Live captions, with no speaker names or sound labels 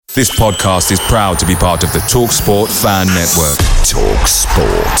This podcast is proud to be part of the TalkSport Fan Network.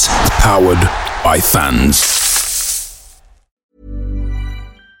 TalkSport. Powered by fans.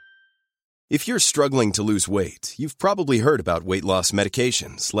 If you're struggling to lose weight, you've probably heard about weight loss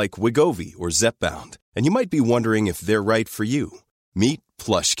medications like Wegovy or Zepbound, and you might be wondering if they're right for you. Meet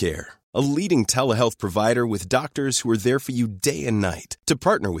PlushCare, a leading telehealth provider with doctors who are there for you day and night to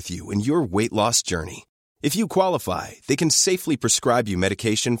partner with you in your weight loss journey. If you qualify, they can safely prescribe you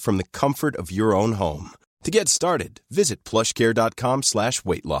medication from the comfort of your own home. To get started, visit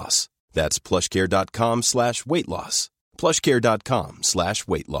plushcare.com/weightloss. That's plushcare.com/weightloss.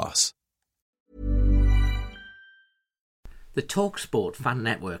 plushcare.com/weightloss. The TalkSport Fan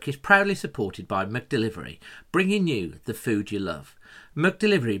Network is proudly supported by McDelivery, bringing you the food you love.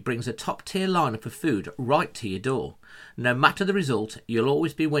 McDelivery brings a top-tier lineup of food right to your door. No matter the result, you'll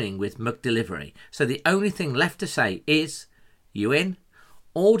always be winning with McDelivery. So the only thing left to say is, you in?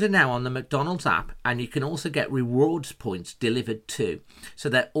 Order now on the McDonald's app, and you can also get rewards points delivered too. So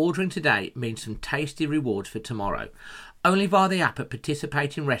that ordering today means some tasty rewards for tomorrow. Only via the app at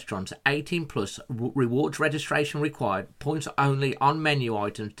participating restaurants. 18 plus, rewards registration required, points only on menu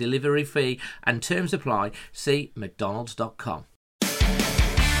items, delivery fee and terms apply. See mcdonalds.com.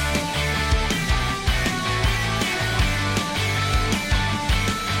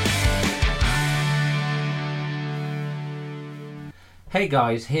 Hey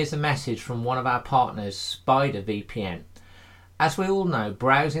guys, here's a message from one of our partners, Spider VPN. As we all know,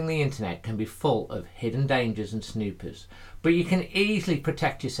 browsing the internet can be full of hidden dangers and snoopers, but you can easily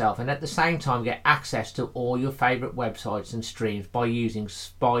protect yourself and at the same time get access to all your favourite websites and streams by using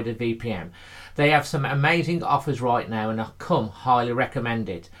Spider VPN. They have some amazing offers right now and I come highly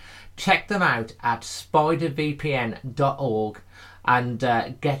recommended. Check them out at spidervpn.org and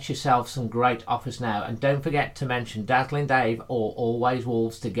get yourself some great offers now. And don't forget to mention Dazzling Dave or Always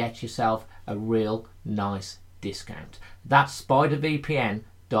Wolves to get yourself a real nice discount. That's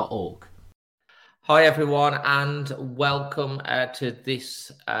spidervpn.org. Hi everyone and welcome to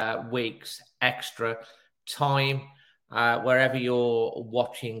this week's Extra Time. Wherever you're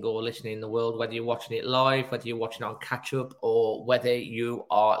watching or listening in the world, whether you're watching it live, whether you're watching on catch up, or whether you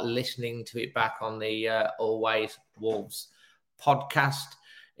are listening to it back on the Always Wolves podcast,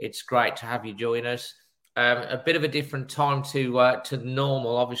 it's great to have you join us. A bit of a different time to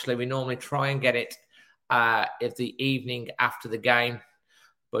normal. Obviously, we normally try and get it at the evening after the game,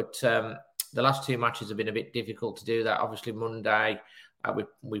 but the last two matches have been a bit difficult to do that. Obviously, Monday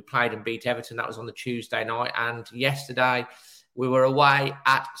we played and beat Everton. That was on the Tuesday night, and yesterday we were away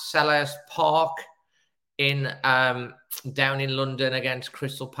at Selhurst Park in down in London against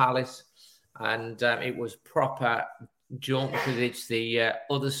Crystal Palace, and it was proper jump because it's the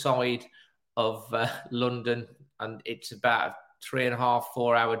other side of London, and it's about a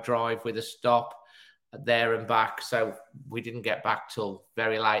 3.5-4 hour drive with a stop there and back. So we didn't get back till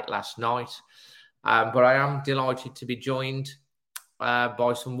very late last night, but I am delighted to be joined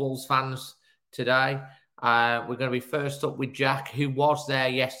by some Wolves fans today. We're going to be first up with Jack, who was there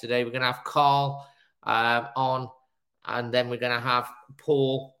yesterday. We're going to have Carl on, and then we're going to have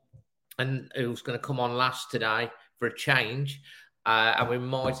Paul, and who's going to come on last today for a change, and we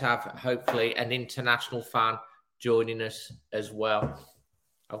might have hopefully an international fan joining us as well.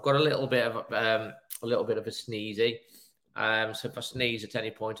 I've got a little bit of a sneezy, so if I sneeze at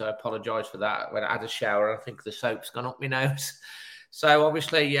any point, I apologise for that. When I had a shower, I think the soap's gone up my nose. So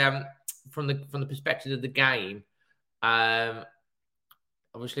obviously, from the perspective of the game,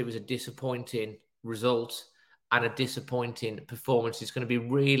 obviously it was a disappointing result and a disappointing performance. It's going to be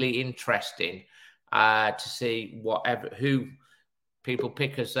really interesting to see who people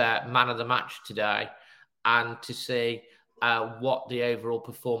pick as man of the match today, and to see what the overall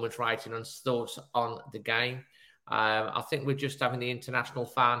performance rating and thoughts on the game. I think we're just having the international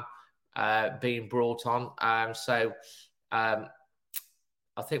fan being brought on.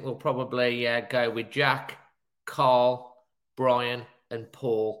 I think we'll probably go with Jack, Carl, Brian and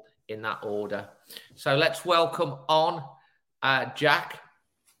Paul in that order. So let's welcome on Jack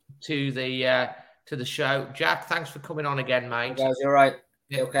to the show. Jack, thanks for coming on again, mate. Hey guys, you all right?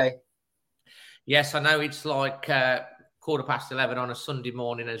 You okay? Yes, I know it's like 11:15 on a Sunday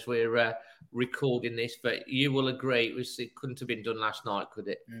morning as we're recording this, but you will agree it couldn't have been done last night, could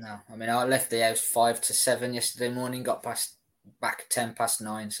it? No, I mean, I left the house 5 to 7 yesterday morning, got back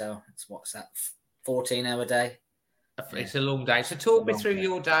 9:10, so what's that, 14-hour day? It's a long day. So talk me through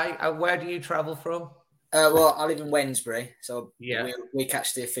your day. Where do you travel from? Well, I live in Wednesbury, so yeah, we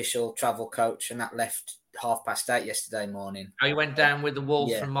catch the official travel coach, and that left 8:30 yesterday morning. Oh, you went down with the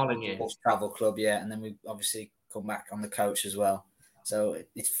Wolves from Molineux? Wolves Travel Club, yeah, and then we obviously come back on the coach as well. So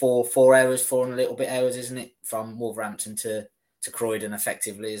it's 4 hours, 4 and a little bit hours, isn't it, from Wolverhampton to Croydon,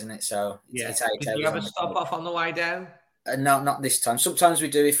 effectively, isn't it? So it's 8 Did hours. you have a stop off on the way down? No, not this time. Sometimes we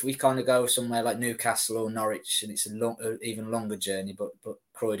do if we kind of go somewhere like Newcastle or Norwich, and it's a even longer journey. But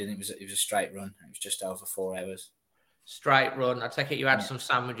Croydon, it was a straight run. It was just over 4 hours. Straight run. I take it you had some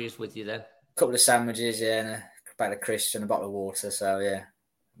sandwiches with you then. A couple of sandwiches, and a bag of crisps and a bottle of water. So yeah.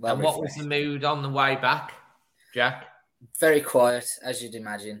 Well, and what was the mood on the way back, Jack? Very quiet, as you'd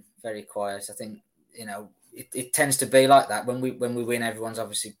imagine. Very quiet. I think it tends to be like that when we win. Everyone's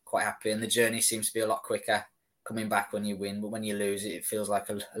obviously quite happy, and the journey seems to be a lot quicker coming back when you win, but when you lose, it feels like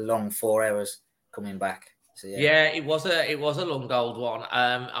a long 4 hours coming back. So yeah, it was a long old one.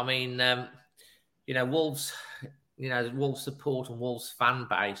 Wolves, the Wolves support and Wolves fan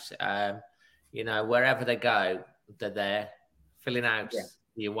base. Wherever they go, they're there, filling out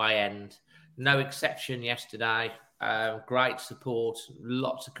the away end. No exception yesterday. Great support,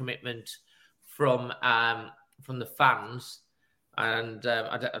 lots of commitment from the fans, and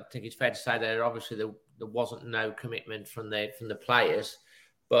I think it's fair to say that obviously there wasn't no commitment from the players.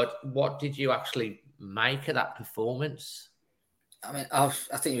 But what did you actually make of that performance? I mean, I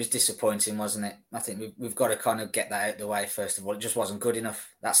think it was disappointing, wasn't it? I think we've got to kind of get that out of the way first of all. It just wasn't good enough.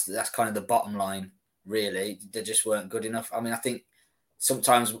 That's kind of the bottom line, really. They just weren't good enough. I mean, I think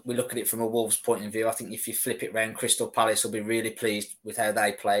sometimes we look at it from a Wolves point of view. I think if you flip it round, Crystal Palace will be really pleased with how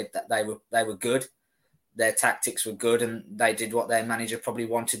they played. That they were good. Their tactics were good, and they did what their manager probably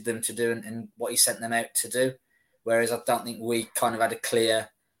wanted them to do and what he sent them out to do. Whereas I don't think we kind of had a clear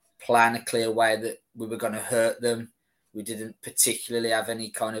plan, a clear way that we were going to hurt them. We didn't particularly have any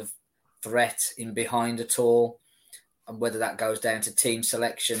kind of threat in behind at all. And whether that goes down to team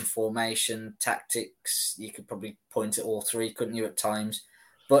selection, formation, tactics, you could probably point at all three, couldn't you, at times?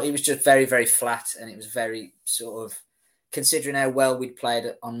 But it was just very, very flat, and it was very sort of, considering how well we'd played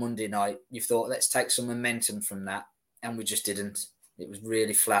on Monday night, you thought, let's take some momentum from that. And we just didn't. It was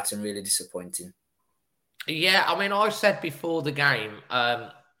really flat and really disappointing. Yeah, I mean, I said before the game,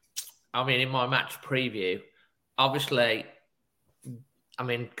 in my match preview, obviously, I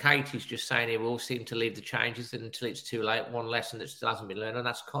mean, Katie's just saying here, we'll seem to leave the changes until it's too late. One lesson that still hasn't been learned. And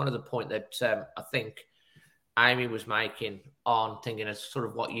that's kind of the point that I think Amy was making on thinking of sort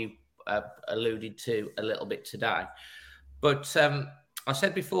of what you alluded to a little bit today. But I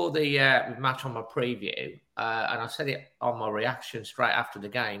said before the match on my preview, and I said it on my reaction straight after the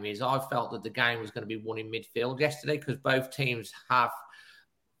game, is I felt that the game was going to be won in midfield yesterday because both teams have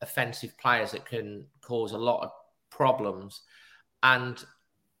offensive players that can cause a lot of problems. And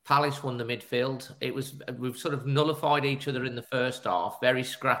Palace won the midfield. We've sort of nullified each other in the first half, very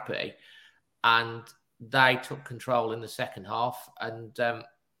scrappy, and they took control in the second half. And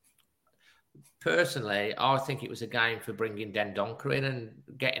personally, I think it was a game for bringing Dendoncker in and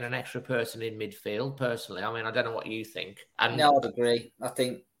getting an extra person in midfield, personally. I mean, I don't know what you think. No, I'd agree. I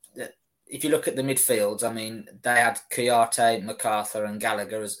think that if you look at the midfields, I mean, they had Kouyaté, MacArthur and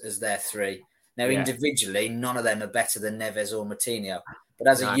Gallagher as their three. Now, individually, none of them are better than Neves or Moutinho. But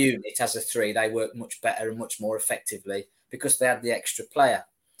as a unit, as a three, they work much better and much more effectively because they had the extra player.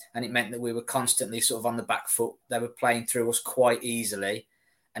 And it meant that we were constantly sort of on the back foot. They were playing through us quite easily.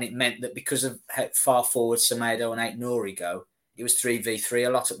 And it meant that because of how far forward Semedo and Aït-Nouri go, it was 3v3 a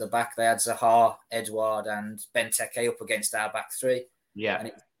lot at the back. They had Zaha, Edouard and Benteke up against our back three. Yeah.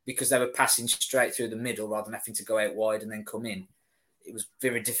 And because they were passing straight through the middle rather than having to go out wide and then come in, it was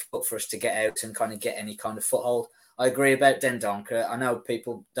very difficult for us to get out and kind of get any kind of foothold. I agree about Dendoncker. I know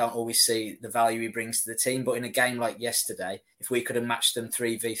people don't always see the value he brings to the team, but in a game like yesterday, if we could have matched them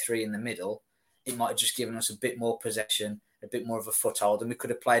 3v3 in the middle, it might have just given us a bit more possession, a bit more of a foothold, and we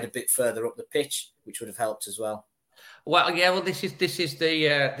could have played a bit further up the pitch, which would have helped as well. Well, yeah. Well, this is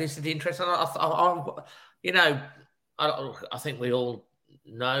the interesting. I think we all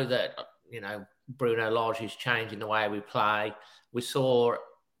know that Bruno Lage is changing the way we play.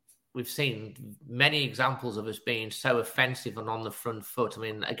 We've seen many examples of us being so offensive and on the front foot. I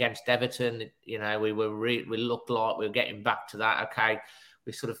mean, against Everton, we looked like we were getting back to that. Okay,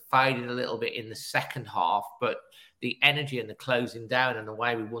 we sort of faded a little bit in the second half, but the energy and the closing down and the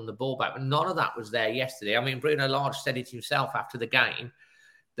way we won the ball back, but none of that was there yesterday. I mean, Bruno Lage said it himself after the game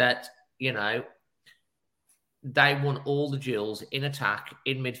that, they won all the duels in attack,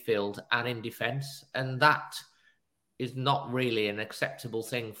 in midfield and in defence. And that is not really an acceptable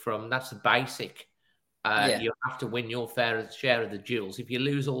thing that's a basic. You have to win your fair share of the duels. If you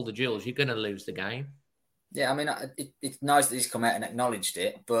lose all the duels, you're going to lose the game. Yeah, I mean, it's nice that he's come out and acknowledged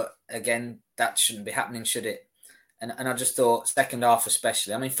it, but again, that shouldn't be happening, should it? And I just thought, second half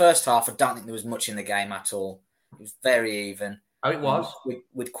especially, I mean, first half, I don't think there was much in the game at all. It was very even. Oh, it was.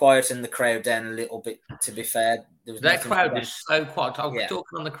 We'd quietened the crowd down a little bit, to be fair. Their crowd is so quiet. I was Yeah.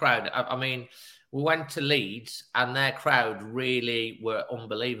 talking on the crowd. I mean, we went to Leeds and their crowd really were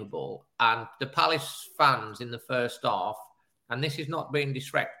unbelievable. And the Palace fans in the first half, and this is not being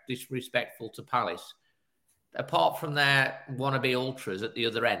disrespectful to Palace, apart from their wannabe ultras at the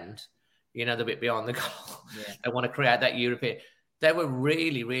other end, you know, the bit behind the goal, they want to create that European. They were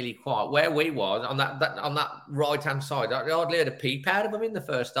really, really quiet. Where we was on that right hand side, I hardly heard a peep out of them in the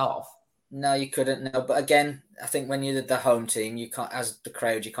first half. No, you couldn't. No, but again, I think when you're the home team, you can't, as the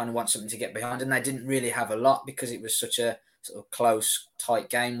crowd, you kind of want something to get behind, and they didn't really have a lot because it was such a sort of close, tight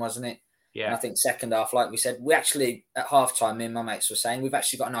game, wasn't it? Yeah. And I think second half, like we said, we actually at half time, me and my mates were saying we've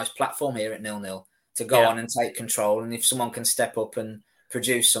actually got a nice platform here at 0-0 to go on and take control, and if someone can step up and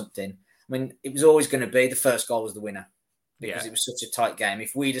produce something, I mean, it was always going to be the first goal was the winner because it was such a tight game.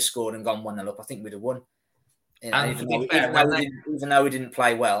 If we'd have scored and gone 1-0 up, I think we'd have won. You know, even though we didn't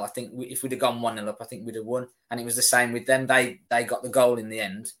play well, I think if we'd have gone 1-0 up, I think we'd have won. And it was the same with them. They got the goal in the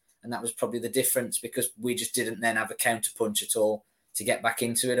end, and that was probably the difference because we just didn't then have a counter punch at all to get back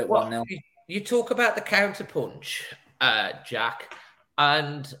into it at 1-0. You talk about the counter punch, Jack,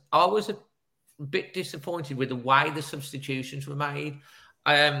 and I was a bit disappointed with the way the substitutions were made.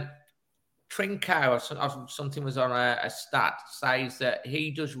 Trincao, or something was on a stat, says that he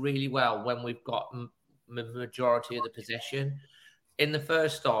does really well when we've got majority of the possession. In the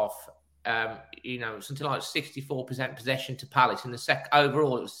first half, you know, something like 64% possession to Palace. In the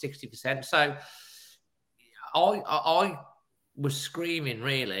overall, it was 60%. So I was screaming,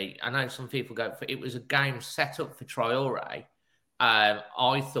 really. I know some people go for it was a game set up for Traore,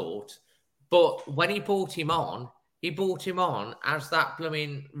 I thought. But when he brought him on as that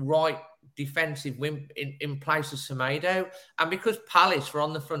blooming right defensive wimp in place of Semedo. And because Palace were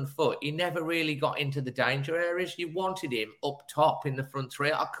on the front foot, he never really got into the danger areas. You wanted him up top in the front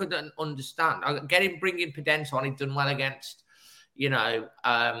three. I couldn't understand. I get him bringing Podence on. He'd done well against,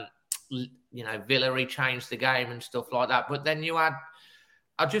 Villa. He changed the game and stuff like that. But then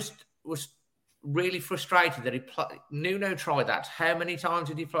I just was really frustrated that Nuno tried that. How many times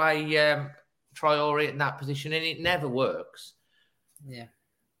did he play Traore in that position? And it never works. Yeah.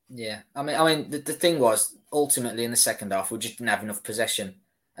 I mean, the thing was, ultimately in the second half, we just didn't have enough possession.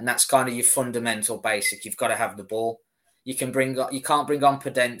 And that's kind of your fundamental basic. You've got to have the ball. You can't bring on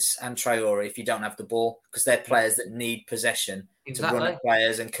Podence and Traore if you don't have the ball because they're players that need possession to run at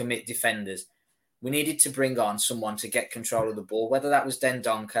players and commit defenders. We needed to bring on someone to get control of the ball, whether that was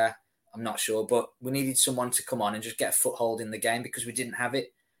Dendoncker, I'm not sure, but we needed someone to come on and just get a foothold in the game because we didn't have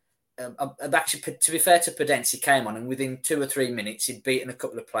it. Actually, to be fair to Podence, he came on and within 2 or 3 minutes, he'd beaten a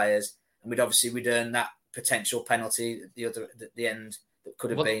couple of players and we'd earned that potential penalty at the end that could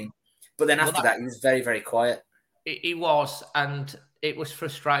have been. But then after that, he was very, very quiet. He was, and it was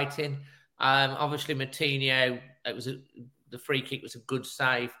frustrating. Obviously, Moutinho, the free kick was a good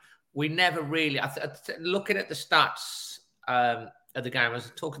save. We never really, looking at the stats of the game, as I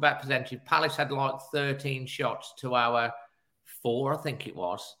talked about percentage, Palace had like 13 shots to our 4, I think it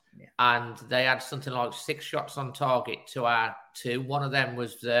was. Yeah. And they had something like 6 shots on target to our 2. One of them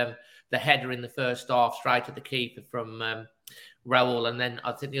was the header in the first half, straight at the keeper from Raul. And then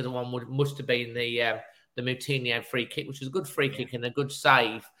I think the other one must have been the Moutinho free kick, which was a good free kick and a good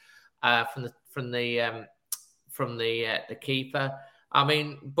save from the keeper. I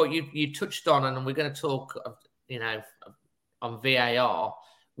mean, but you touched on, and we're going to talk, on VAR.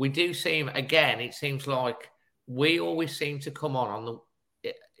 We do seem, again, it seems like we always seem to come on the.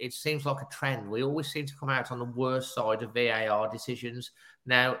 It seems like a trend. We always seem to come out on the worst side of VAR decisions.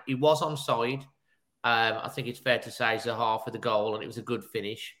 Now, he was onside. I think it's fair to say Zaha for the goal, and it was a good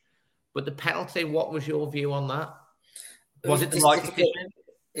finish. But the penalty, what was your view on that? Was it the right decision?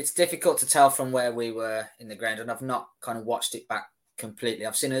 It's difficult to tell from where we were in the ground, and I've not kind of watched it back completely.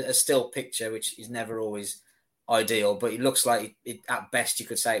 I've seen a still picture, which is never always ideal, but it looks like at best you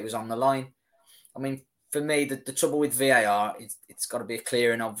could say it was on the line. I mean, for me, the trouble with VAR, it's got to be a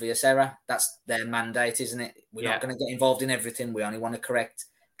clear and obvious error. That's their mandate, isn't it? We're not going to get involved in everything. We only want to correct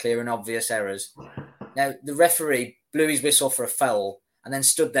clear and obvious errors. Now, the referee blew his whistle for a foul and then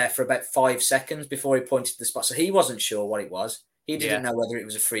stood there for about 5 seconds before he pointed to the spot. So he wasn't sure what it was. He didn't know whether it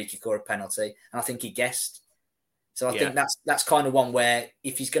was a free kick or a penalty. And I think he guessed. So I think that's kind of one where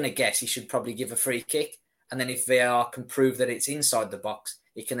if he's going to guess, he should probably give a free kick. And then if VAR can prove that it's inside the box,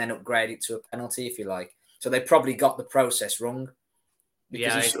 he can then upgrade it to a penalty, if you like. So they probably got the process wrong.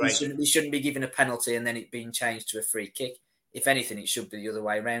 Because he shouldn't be given a penalty and then it being changed to a free kick. If anything, it should be the other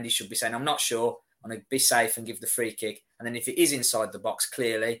way around. He should be saying, I'm not sure. I'm going to be safe and give the free kick. And then if it is inside the box,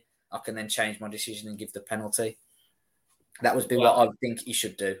 clearly, I can then change my decision and give the penalty. That would be what I think he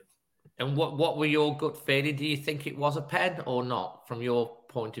should do. And what were your gut feeling? Do you think it was a pen or not, from your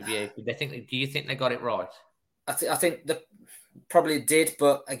point of view? Do you think they got it right? I think they probably did,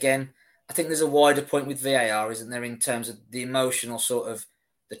 but again, I think there's a wider point with VAR, isn't there, in terms of the emotional sort of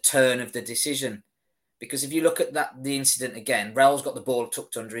the turn of the decision. Because if you look at the incident again, Raul's got the ball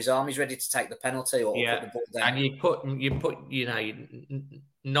tucked under his arm. He's ready to take the penalty or put the ball down. And you put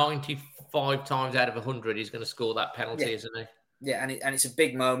 95 times out of 100, he's going to score that penalty, isn't he? Yeah, and it's a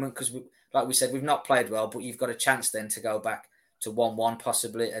big moment because, like we said, we've not played well, but you've got a chance then to go back to 1-1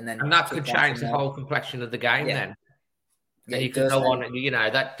 possibly, and that could change the whole complexion of the game. Then. Yeah, you could go on,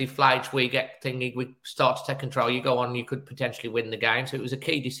 that deflates. We start to take control. You go on, you could potentially win the game. So it was a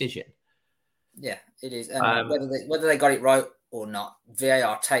key decision. Yeah, it is. And whether they got it right or not,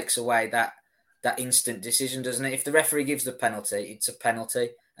 VAR takes away that instant decision, doesn't it? If the referee gives the penalty, it's a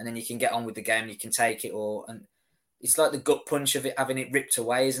penalty, and then you can get on with the game. You can take it, and it's like the gut punch of it, having it ripped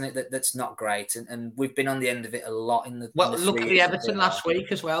away, isn't it? That's not great, and we've been on the end of it a lot in the. Well, look at the Everton last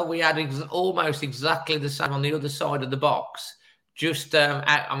week as well. We had almost exactly the same on the other side of the box. Just,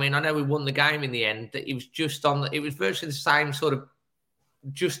 I know we won the game in the end. It was just it was virtually the same sort of.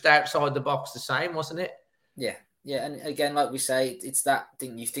 Just outside the box, the same, wasn't it? Yeah. And again, like we say, it's that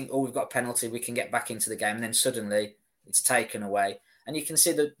thing. You think, we've got a penalty, we can get back into the game, and then suddenly it's taken away. And you can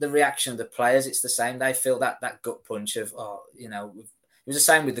see the reaction of the players. It's the same. They feel that gut punch of, it was the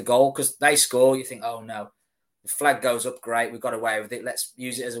same with the goal because they score. You think, oh no, the flag goes up, great, we've got away with it. Let's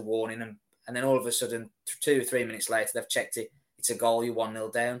use it as a warning. And then all of a sudden, 2 or 3 minutes later, they've checked it. It's a goal. You're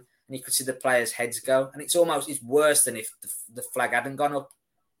 1-0 down. And you could see the players' heads go, and it's worse than if the flag hadn't gone up,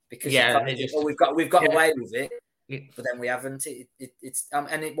 because we've got away with it, but then we haven't. It's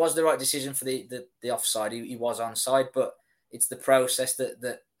and it was the right decision for the offside. He was onside, but it's the process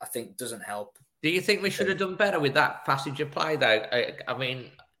that I think doesn't help. Do you think we should have done better with that passage of play, though?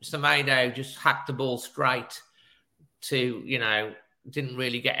 Semedo just hacked the ball straight to, didn't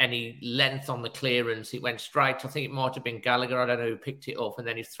really get any length on the clearance. It went straight. I think it might have been Gallagher. I don't know who picked it up, and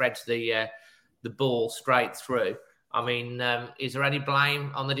then he threads the ball straight through. Is there any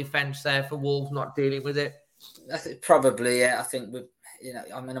blame on the defence there for Wolves not dealing with it? I think probably, yeah. I think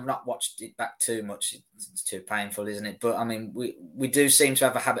I've not watched it back too much. It's too painful, isn't it? But we do seem to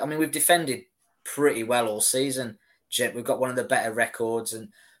have a habit. We've defended pretty well all season. We've got one of the better records,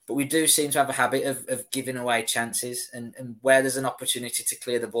 but we do seem to have a habit of giving away chances, and where there's an opportunity to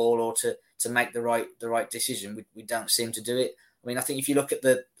clear the ball or to make the right decision, we don't seem to do it. I think if you look at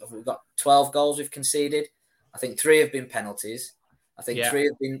we've got 12 goals we've conceded. I think 3 have been penalties. I think 3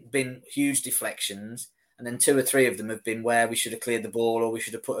 have been huge deflections, and then 2 or 3 of them have been where we should have cleared the ball or we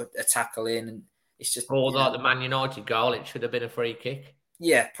should have put a tackle in, and it's just like the Man United goal. It should have been a free kick.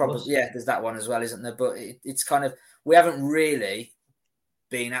 Yeah, probably. Yeah, there's that one as well, isn't there? But it's kind of, we haven't really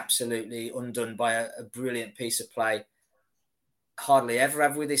been absolutely undone by a brilliant piece of play. Hardly ever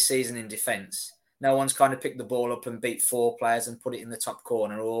have we this season in defence. No one's kind of picked the ball up and beat 4 players and put it in the top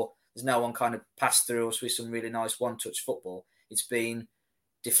corner, or there's no one kind of passed through us with some really nice one-touch football. It's been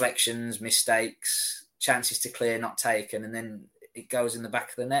deflections, mistakes, chances to clear, not taken, and then it goes in the back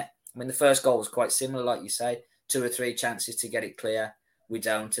of the net. The first goal was quite similar, like you say. 2 or 3 chances to get it clear. We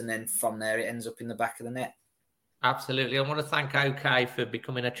don't, and then from there it ends up in the back of the net. Absolutely. I want to thank OK for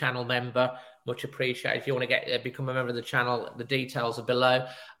becoming a channel member. Much appreciated. If you want to become a member of the channel, the details are below.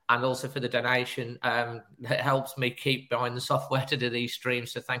 And also for the donation that helps me keep buying the software to do these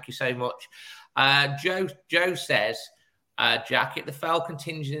streams. So thank you so much. Joe says, Jack, if the foul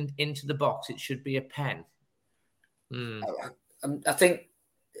continues into the box, it should be a pen. I think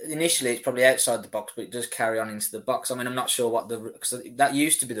initially it's probably outside the box, but it does carry on into the box. I'm not sure because that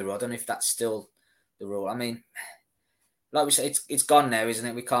used to be the rule. I don't know if that's still the rule. Like we said, it's gone now, isn't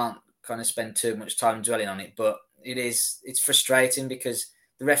it? We can't kind of spend too much time dwelling on it, but it's frustrating because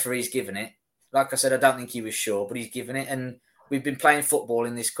the referee's given it. Like I said, I don't think he was sure, but he's given it. And we've been playing football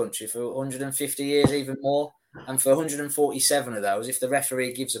in this country for 150 years, even more. And for 147 of those, if the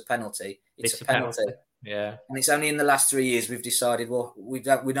referee gives a penalty, it's a penalty. Yeah. And it's only in the last 3 years we've decided, well,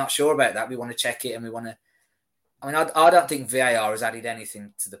 we're not sure about that. We want to check it, and we want to... I don't think VAR has added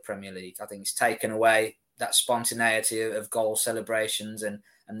anything to the Premier League. I think it's taken away that spontaneity of goal celebrations and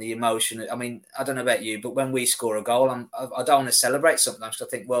the emotion. I don't know about you, but when we score a goal, I don't want to celebrate sometimes. I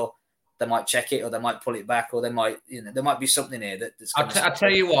think, well, they might check it, or they might pull it back, or there might be something here that's. I'll tell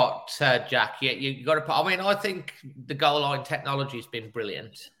you what, Jack. You got to put. I think the goal line technology has been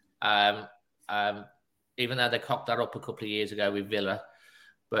brilliant. Even though they cocked that up a couple of years ago with Villa,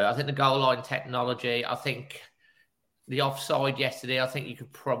 but I think the goal line technology. I think the offside yesterday. I think you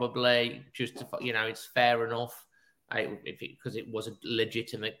could probably justify. It's fair enough. because it was a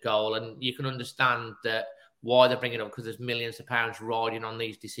legitimate goal, and you can understand that why they're bringing it up, because there's millions of pounds riding on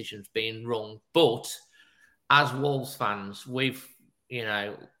these decisions being wrong. But as Wolves fans, you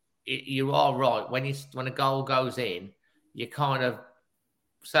are right. When a goal goes in, you're kind of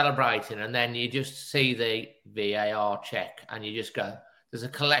celebrating, and then you just see the VAR check, and you just go, there's a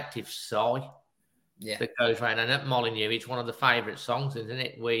collective sigh that goes around. And at Molineux, it's one of the favourite songs, isn't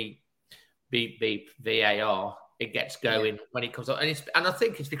it? We beep, beep, VAR. It gets going when it comes up. And I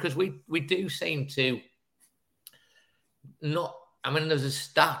think it's because we do seem to not... I mean, there's a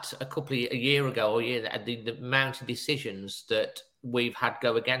stat a year ago, the amount of decisions that we've had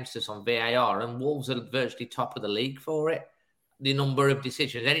go against us on VAR, and Wolves are virtually top of the league for it, the number of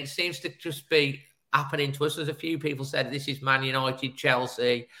decisions. And it seems to just be happening to us. There's a few people said this is Man United,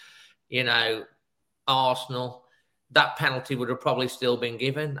 Chelsea, Arsenal. That penalty would have probably still been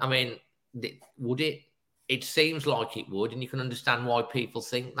given. I mean, would it? It seems like it would, and you can understand why people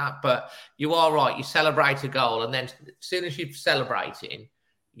think that. But you are right. You celebrate a goal, and then as soon as you're celebrating,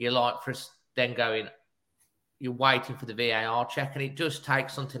 you're like you're waiting for the VAR check, and it just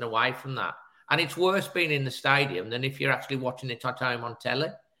takes something away from that. And it's worse being in the stadium than if you're actually watching it at home on telly.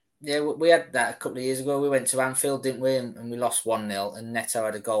 Yeah, we had that a couple of years ago. We went to Anfield, didn't we? And we lost 1-0, and Neto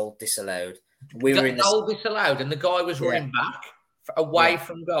had a goal disallowed. We were in the goal disallowed, and the guy was running back away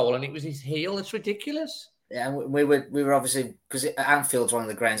from goal, and it was his heel. It's ridiculous. Yeah, and we were obviously, because Anfield's one of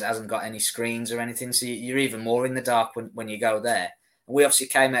the grounds that hasn't got any screens or anything, so you're even more in the dark when you go there. And we obviously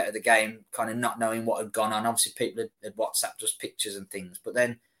came out of the game kind of not knowing what had gone on. Obviously, people had WhatsApped us pictures and things, but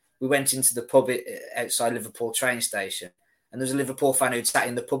then we went into the pub outside Liverpool train station, and there was a Liverpool fan who'd sat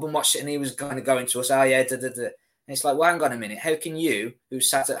in the pub and watched it, and he was kind of going to us, And it's like, well, hang on a minute. How can you, who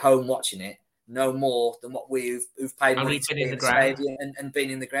sat at home watching it, know more than what who've paid money to be in the stadium and been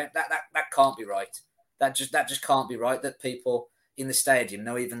in the ground? That can't be right. That just can't be right. That people in the stadium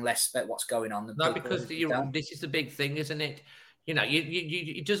know even less about what's going on. No, because this is the big thing, isn't it?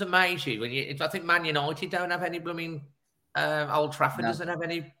 It does amaze you when I think Man United don't have any blooming. Old Trafford doesn't have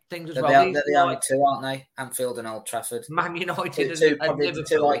any things as well. They're the only two, aren't they? Anfield and Old Trafford. Man United, probably the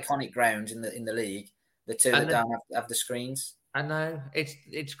two iconic grounds in the league. The two that don't have the screens. I know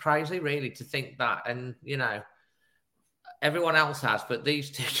it's crazy, really, to think that, and everyone else has, but these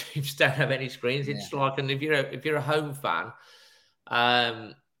two teams don't have any screens. It's like, and if you're a home fan,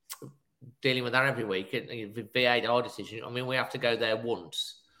 dealing with that every week, VAR decision. I mean, we have to go there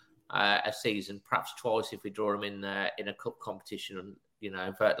once a season, perhaps twice if we draw them in a cup competition,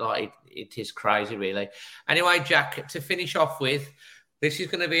 But like it is crazy, really. Anyway, Jack, to finish off with, this is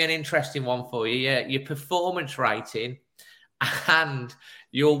going to be an interesting one for you. Yeah, your performance rating and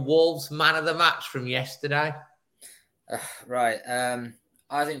your Wolves man of the match from yesterday. Right.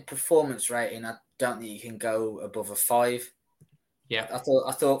 I think performance rating, I don't think you can go above a 5. Yeah.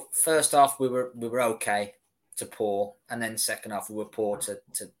 I thought first half we were okay to poor, and then second half we were poor to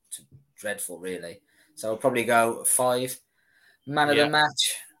dreadful, really. So I'll probably go 5. Man of the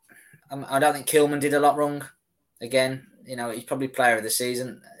match, I don't think Kilman did a lot wrong. Again, he's probably player of the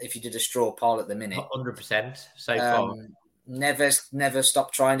season if you did a straw poll at the minute. 100% so far. Never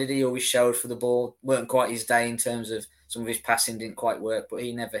stopped trying, did he? Always showed for the ball. Weren't quite his day in terms of some of his passing didn't quite work, but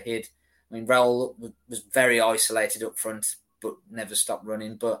he never hid. I mean, Raul was very isolated up front, but never stopped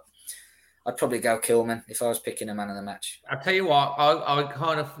running. But I'd probably go Kilman if I was picking a man of the match. I'll tell you what, I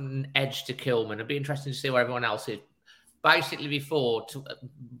kind of edged to Kilman. It'd be interesting to see where everyone else is. Basically,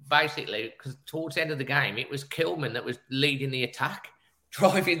 because towards the end of the game, it was Kilman that was leading the attack,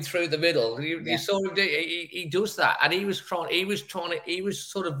 driving through the middle. You saw him do. He does that, and he was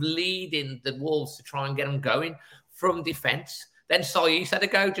sort of leading the Wolves to try and get them going from defence. Then Saiss had a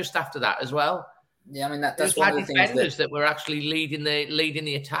go just after that as well. Yeah, I mean that's one of the defenders that were actually leading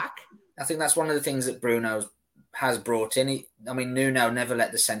the attack. I think that's one of the things that Bruno has brought in. Nuno never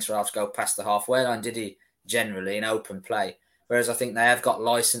let the centre halves go past the halfway line, did he? Generally in open play, whereas I think they have got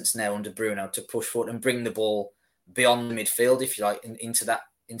license now under Bruno to push forward and bring the ball beyond the midfield, if you like, into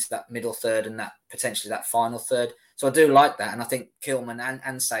that middle third and that potentially that final third. So I do like that, and I think Kilman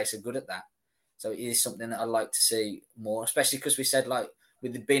and Saiss are good at that. So it is something that I'd like to see more, especially because we said, like,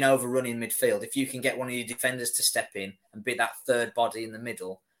 with being overrun in midfield, if you can get one of your defenders to step in and be that third body in the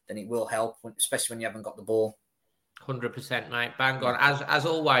middle, then it will help, especially when you haven't got the ball. 100%, mate. Bang on. As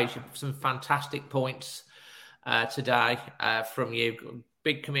always, some fantastic points today from you.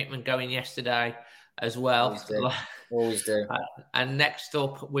 Big commitment going yesterday as well. Always do. And next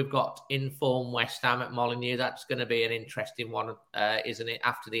up, we've got Inform West Ham at Molineux. That's going to be an interesting one, isn't it,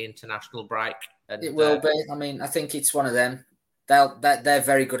 after the international break? And, it will be. I think it's one of them. They're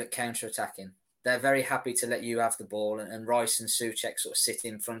very good at counter-attacking. they're very happy to let you have the ball, and Rice and Souček sort of sit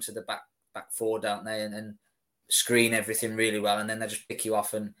in front of the back four, don't they, and screen everything really well, and then they just pick you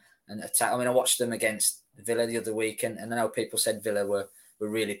off and attack. I mean, I watched them against Villa the other week, and I know people said Villa were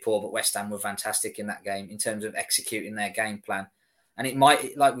really poor, but West Ham were fantastic in that game in terms of executing their game plan. And it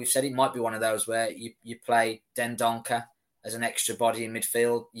might, like we've said, it might be one of those where you play Dendoncker as an extra body in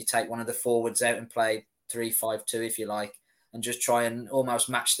midfield. You take one of the forwards out and play 3-5-2, if you like, and just try and almost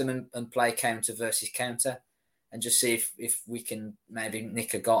match them and play counter versus counter, and just see if we can maybe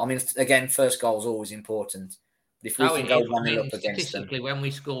nick a goal. I mean, again, first goal is always important. But if we can go 1-0 up against them. Statistically, when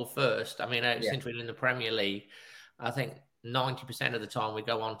we score first, I mean, since we're in the Premier League, I think 90% of the time we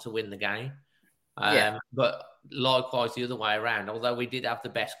go on to win the game. But likewise, the other way around, although we did have the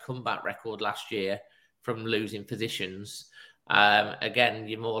best comeback record last year from losing positions, again,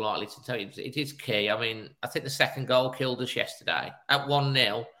 you're more likely to tell you it is key. I mean, I think the second goal killed us yesterday. At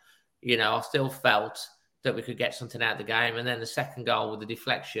 1-0, I still felt that we could get something out of the game. And then the second goal with the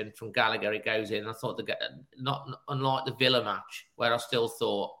deflection from Gallagher, it goes in. I thought, not unlike the Villa match, where I still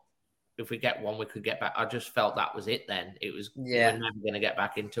thought, if we get one, we could get back. I just felt that was it then. It was, we're never going to get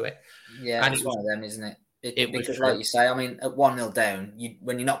back into it. Yeah, and it's one of them, isn't it? Because like you say, I mean, at 1-0 down,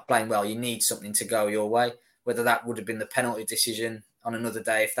 when you're not playing well, you need something to go your way. Whether that would have been the penalty decision on another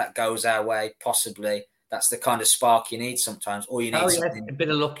day, if that goes our way, possibly. That's the kind of spark you need sometimes. Or you need something. A bit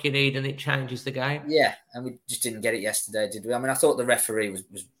of luck you need, and it changes the game. Yeah, and we just didn't get it yesterday, did we? I mean, I thought the referee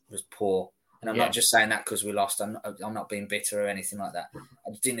was poor. And I'm not just saying that because we lost. I'm not being bitter or anything like that. I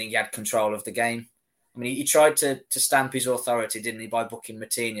just didn't think he had control of the game. I mean, he tried to stamp his authority, didn't he, by booking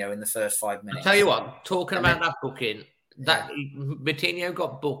Moutinho in the first 5 minutes. I'll tell you what, talking about that booking, Moutinho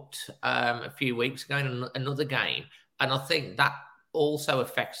got booked a few weeks ago in another game. And I think that also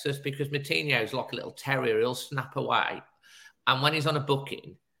affects us because Moutinho's like a little terrier. He'll snap away. And when he's on a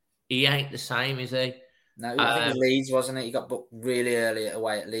booking, he ain't the same, is he? No, I think Leeds, wasn't it? He got booked really early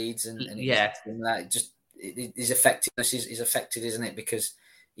away at Leeds, and his effectiveness is affected, isn't it? Because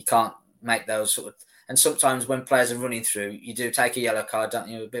you can't make those sort of. And sometimes when players are running through, you do take a yellow card, don't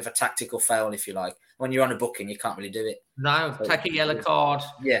you? A bit of a tactical fail, if you like. When you're on a booking, you can't really do it. No, so take a yellow card.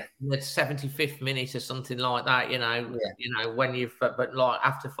 Yeah, in the 75th minute or something like that. When you've but like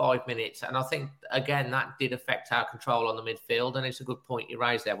after 5 minutes, and I think again that did affect our control on the midfield. And it's a good point you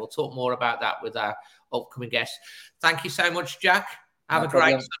raised there. We'll talk more about that with our upcoming guests. Thank you so much, Jack. Have a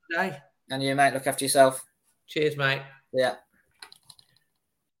great Sunday. And you, mate. Look after yourself. Cheers, mate. Yeah.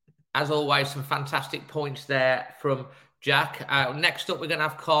 As always, some fantastic points there from Jack. Next up, we're going to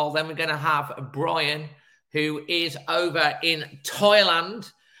have Carl. Then we're going to have Brian, who is over in Thailand.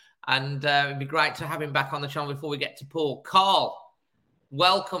 And it'd be great to have him back on the channel before we get to Paul. Carl,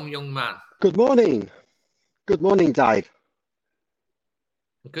 welcome, young man. Good morning. Good morning, Dave.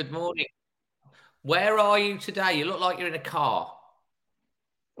 Good morning. Where are you today? You look like you're in a car.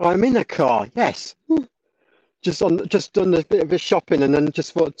 I'm in a car, yes. Just done a bit of a shopping and then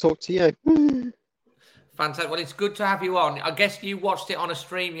just thought to talk to you. Fantastic. Well, it's good to have you on. I guess you watched it on a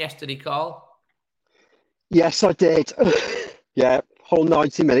stream yesterday, Carl. Yes, I did. Yeah, whole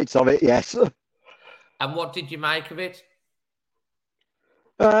 90 minutes of it, yes. And what did you make of it?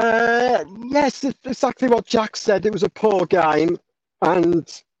 Yes, it's exactly what Jack said. It was a poor game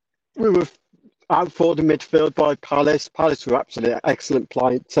and we were outfought in midfield by Palace. Palace were absolutely an excellent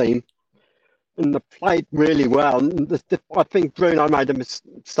playing team. And they played really well. And I think Bruno made a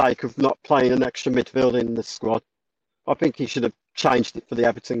mistake of not playing an extra midfielder in the squad. I think he should have changed it for the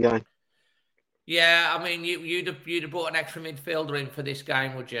Everton game. Yeah, I mean, you'd have brought an extra midfielder in for this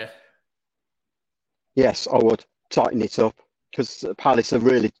game, would you? Yes, I would. Tighten it up. Because Palace are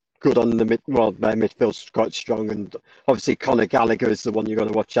really good on the their midfield's quite strong. And obviously Conor Gallagher is the one you've got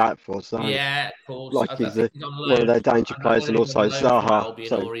to watch out for. So yeah, of course. Like he's one of their danger players, and also Zaha.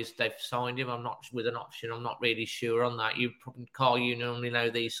 Or they've signed him. I'm not with an option. I'm not really sure on that. Carl, you normally know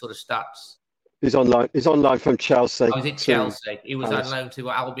these sort of stats. He's on loan. He's on loan from Chelsea. Oh, is it Chelsea? He was on loan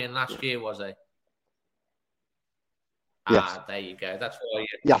to Albion last year, was he? Yes. There you go. That's why.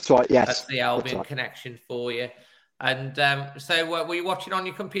 That's right. Yes. That's the Albion connection for you. And so were you watching on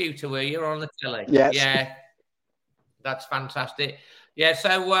your computer, were you, or on the telly? Yes. Yeah. That's fantastic. Yeah,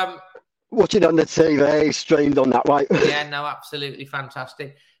 so... watching on the TV, streamed on that way. Yeah, no, absolutely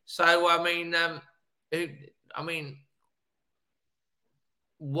fantastic. So, I mean,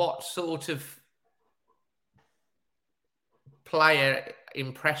 what sort of player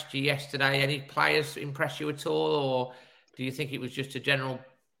impressed you yesterday? Any players impressed you at all, or do you think it was just a general...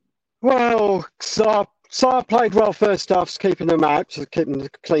 Well, Sarr played well first half, keeping them out, keeping the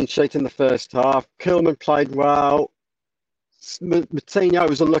clean sheet in the first half. Kilman played well. Moutinho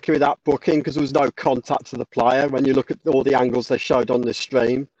was unlucky with that booking because there was no contact to the player when you look at all the angles they showed on the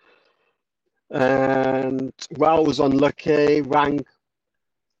stream. And Well was unlucky. Wang,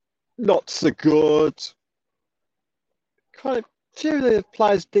 not so good. Kind of few of the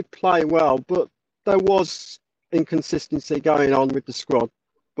players did play well, but there was inconsistency going on with the squad.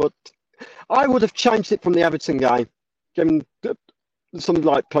 But I would have changed it from the Everton game, given something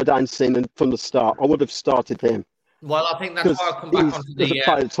like Podence in from the start. I would have started him. Well, I think that's why I come back onto the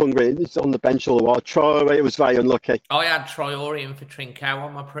player that's hungry. He's on the bench all the while. Traore was very unlucky. I had Traore in for Trincao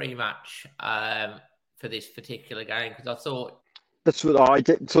on my pre-match for this particular game because I thought that's what I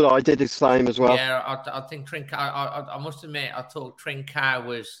did. That's what I did the same as well. Yeah, I think Trincao. I must admit, I thought Trincao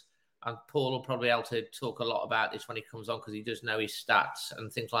was, and Paul will probably be able to talk a lot about this when he comes on because he does know his stats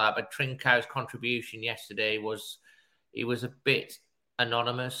and things like that. But Trincao's contribution yesterday was a bit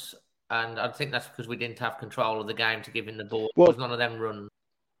anonymous. And I think that's because we didn't have control of the game to give him the ball. Well, there was none of them runs.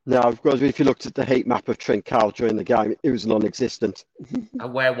 No, because if you looked at the heat map of Trincao during the game, it was non-existent.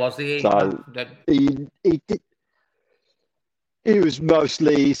 And where was he? So he was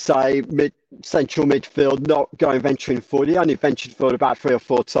mostly, say, central midfield, not venturing forward. He only ventured forward about 3 or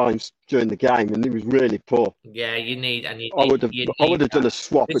 4 times during the game, and he was really poor. Yeah, I would have done a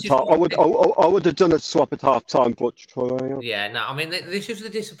swap at half. I would have done a swap at half time, but yeah, no, I mean this is the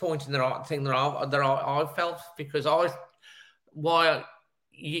disappointing thing that I felt because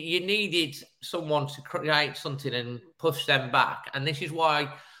you needed someone to create something and push them back, and this is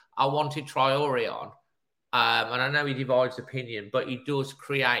why I wanted Traore on. And I know he divides opinion, but he does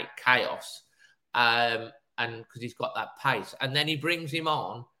create chaos, and because he's got that pace, and then he brings him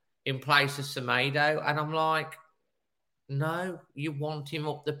on in place of Semedo, and I'm like, no, you want him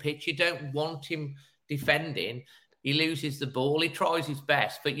up the pitch. You don't want him defending. He loses the ball. He tries his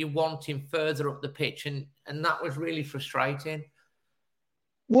best, but you want him further up the pitch, and that was really frustrating.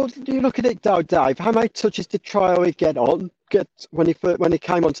 Well, you look at it, though, Dave. How many touches did Traore get when he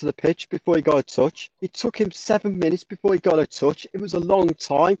came onto the pitch before he got a touch? It took him 7 minutes before he got a touch. It was a long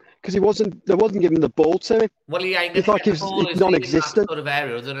time because they wasn't giving the ball to him. Well, he ain't going to get the ball non-existent in that sort of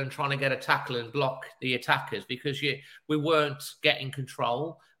area other than trying to get a tackle and block the attackers because we weren't getting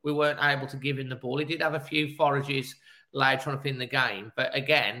control. We weren't able to give him the ball. He did have a few forages later on in the game, but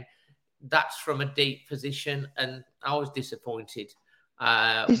again, that's from a deep position, and I was disappointed.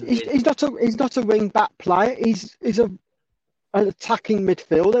 He's not a wing back player. He's an attacking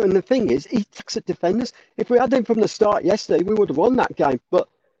midfielder, and the thing is, he attacks at defenders. If we had him from the start yesterday, we would have won that game. But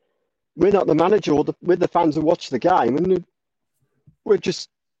we're not the manager, we're the fans who watch the game, and we're just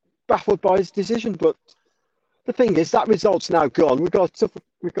baffled by his decision. But the thing is, that result's now gone. We've got a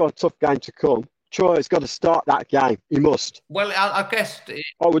tough game to come. Troy's got to start that game. He must. Well, I guess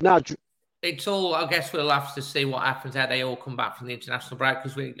I would now. It's all. I guess we'll have to see what happens. How they all come back from the international break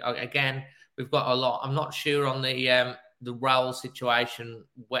because we've got a lot. I'm not sure on the Raul situation,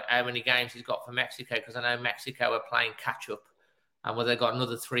 how many games he's got for Mexico because I know Mexico are playing catch up, and whether they've got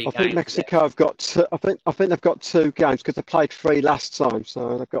another 3 games. I think Mexico have got. I think they've got 2 games because they played 3 last time,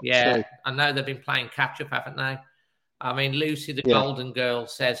 so they've got 2. Yeah, I know they've been playing catch up, haven't they? I mean, Lucy, the Golden Girl,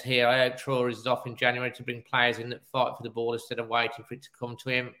 says here, I hope Traore is off in January to bring players in that fight for the ball instead of waiting for it to come to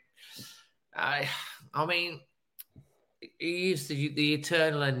him. I mean, he's the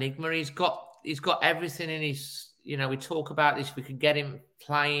eternal enigma. He's got everything in his. You know, we talk about this. We could get him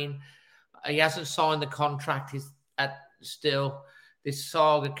playing. He hasn't signed the contract. He's still. This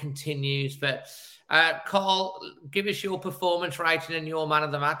saga continues. But Carl, give us your performance rating and your man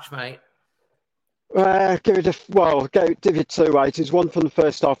of the match, mate. Give it 2 ratings. One from the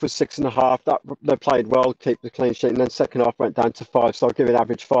first half was 6.5. That they played well, keep the clean sheet, and then second half went down to 5. So I'll give it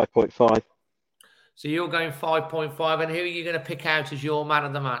average 5.5. So you're going 5.5, and who are you going to pick out as your man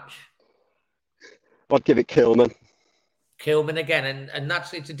of the match? I'd give it Kilman. Kilman again, and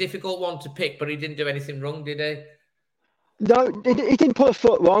it's a difficult one to pick, but he didn't do anything wrong, did he? No, he didn't put a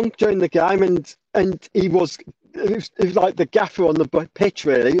foot wrong during the game, and he was. It was like the gaffer on the pitch,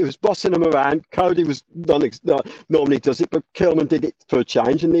 really. It was bossing him around. Cody was normally does it, but Kilman did it for a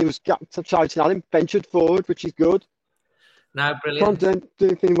change, and he was shouting at him, ventured forward, which is good. No, brilliant. Can't do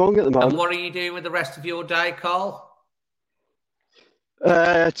anything wrong at the moment. And what are you doing with the rest of your day, Carl?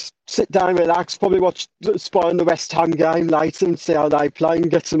 Sit down, relax, probably watch Spy on the West Ham game later and see how they play and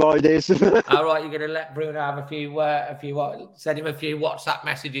get some ideas. All right, you're going to let Bruno have send him a few WhatsApp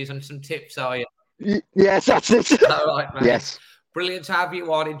messages and some tips, are you? Yes, that's it. All right, mate. Yes. Brilliant to have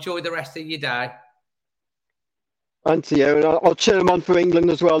you on. Enjoy the rest of your day. And to you. And I'll cheer them on for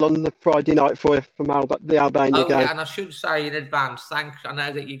England as well on the Friday night from the Albania game. Yeah, and I should say in advance, thanks. I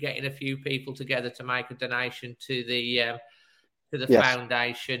know that you're getting a few people together to make a donation to the to the Yes.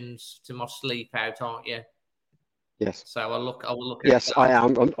 foundations, to my sleep out, aren't you? Yes. So I will look. Yes, I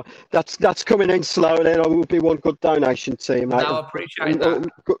am. That's coming in slowly, and I will be one good donation to you, mate. No, I appreciate that.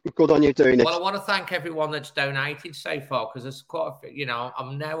 Good on you doing it. Well, I want to thank everyone that's donated so far, because there's quite a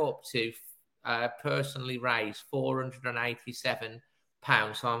I'm now up to personally raised £487.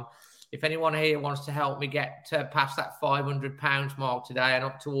 So if anyone here wants to help me get past that £500 mark today and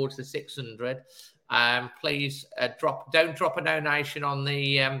up towards the 600, please don't drop a donation on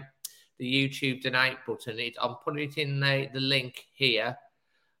the YouTube donate button. I'm putting it in the link here.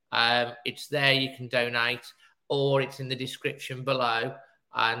 It's there, you can donate, or it's in the description below.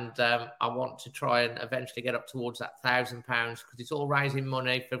 And I want to try and eventually get up towards that £1,000, because it's all raising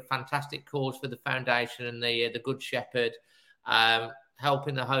money for a fantastic cause for the foundation and the Good Shepherd,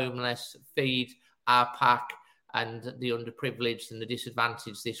 helping the homeless, feed our pack and the underprivileged and the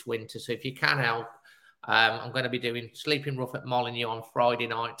disadvantaged this winter. So if you can help, I'm going to be doing Sleeping Rough at Molineux on Friday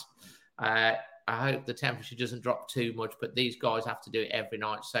night. I hope the temperature doesn't drop too much, but these guys have to do it every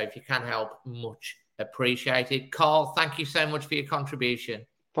night. So if you can help, much appreciated. Carl, thank you so much for your contribution.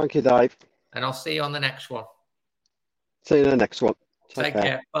 Thank you, Dave. And I'll see you on the next one. See you in the next one. Take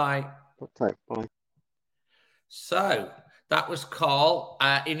care. Bye. Okay, bye. So that was Carl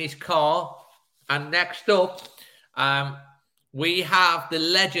in his car. And next up, we have the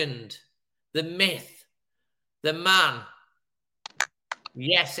legend, the myth, the man.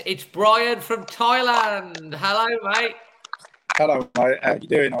 Yes, it's Brian from Thailand. Hello, mate. Hello, mate. How you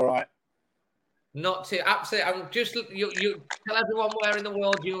doing? All right. Not too absolutely. I'm just you tell everyone where in the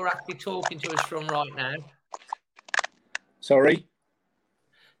world you're actually talking to us from right now. Sorry.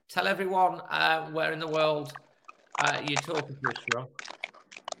 Tell everyone where in the world you're talking to us from.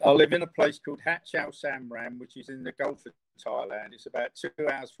 I live in a place called Hat Chao Samram, which is in the Gulf of Thailand. It's about 2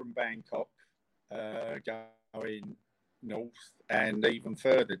 hours from Bangkok, going north, and even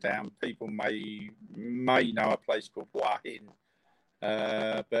further down. People may know a place called Hua Hin.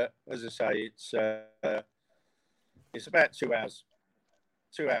 But as I say, it's about 2 hours.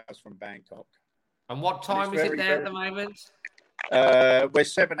 2 hours from Bangkok. And what time is it there at the moment? We're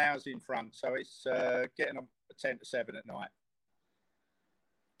 7 hours in front, so it's getting on 10 to 7 at night.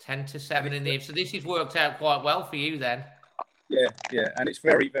 10 to 7 in the evening. So this has worked out quite well for you then. Yeah, and it's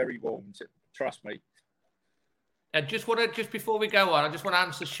very, very warm. Trust me. And just before we go on, I just want to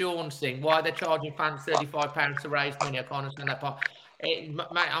answer Sean's thing. Why they're charging fans £35 to raise money? I can't understand that part. Mate,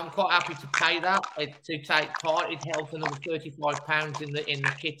 I'm quite happy to pay that to take part. It helps another £35 in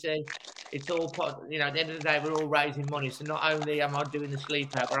the kitty. It's all part, at the end of the day, we're all raising money. So not only am I doing the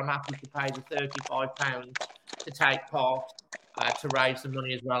sleep out, but I'm happy to pay the £35 to take part to raise the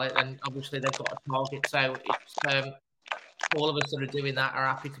money as well. And obviously they've got a target, so it's all of us that are doing that are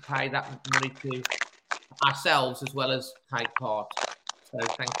happy to pay that money to ourselves as well as take part. So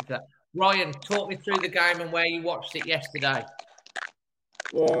thank you for that. Ryan, talk me through the game and where you watched it yesterday.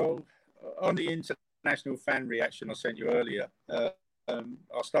 Well, on the international fan reaction I sent you earlier, I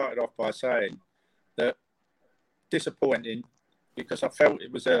started off by saying that disappointing, because I felt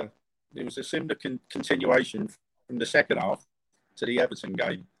it was a similar continuation from the second half to the Everton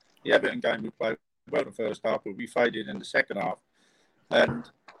game. The Everton game, we played well the first half, but we faded in the second half, and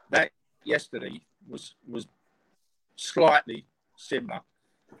that yesterday was slightly similar,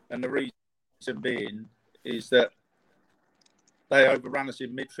 and the reason being is that they overran us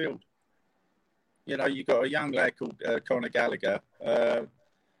in midfield. You've got a young lad called Conor Gallagher,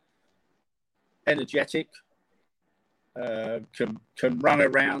 energetic, can run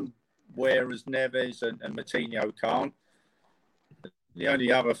around, whereas Neves and Moutinho can't. The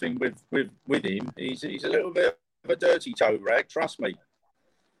only other thing with him, he's a little bit of a dirty toe rag, trust me.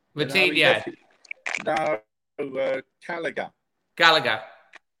 Moutinho? Gallagher. Gallagher.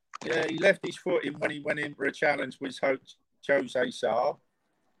 Yeah, he left his foot in when he went in for a challenge with Jose Sarr.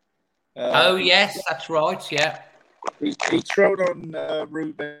 Oh, yes, that's right, yeah. He trod on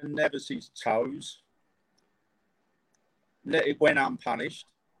Ruben Neves' toes. It went unpunished.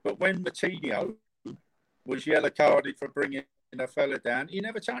 But when Moutinho was yellow carded for bringing a fella down, he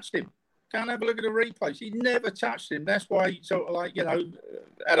never touched him. Can't have a look at the replays. He never touched him. That's why he sort of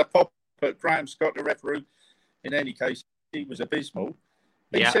had a pop at Graham Scott, the referee. In any case, he was abysmal.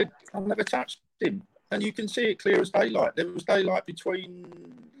 But he said, I never touched him. And you can see it clear as daylight. There was daylight between,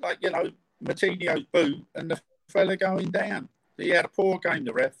 Moutinho's boot and the fella going down. He had a poor game,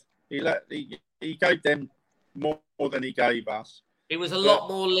 the ref. He gave them more than he gave us. It was a lot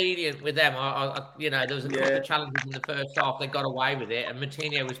more lenient with them. There was a couple of challenges in the first half. They got away with it, and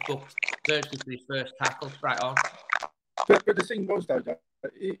Moutinho was booked virtually for his first tackle straight on. But the thing was, though,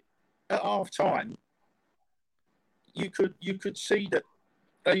 at half time, you could see that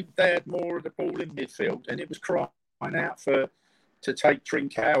they had more of the ball in midfield, and it was crying out to take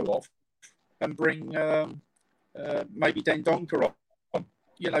Trincao off and bring maybe Dendoncker on,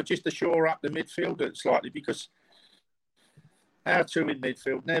 just to shore up the midfield slightly, because our two in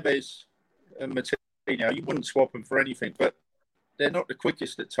midfield, Neves and Moutinho, you wouldn't swap them for anything, but they're not the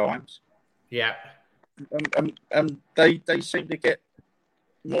quickest at times. Yeah. And they seem to get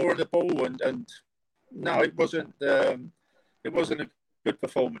more of the ball, and no, it wasn't a good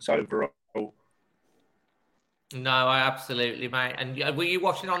performance overall. No, I absolutely, mate. And were you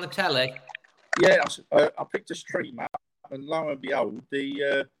watching on the telly? Yeah, I picked a stream up, and lo and behold,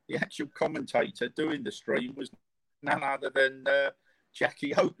 the actual commentator doing the stream was none other than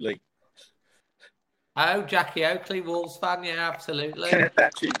Jackie Oakley. Oh, Jackie Oakley, Wolves fan, yeah, absolutely.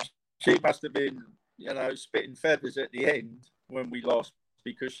 She must have been, spitting feathers at the end when we lost,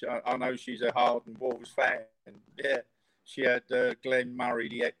 because I know she's a hardened Wolves fan. Yeah, she had Glenn Murray,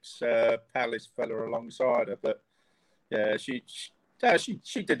 the ex-Palace fella, alongside her. But yeah, she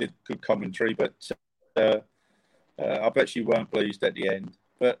did a good commentary, but I bet she weren't pleased at the end.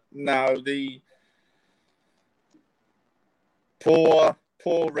 But no, the poor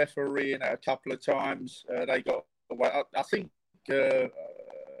refereeing a couple of times. They got away. I think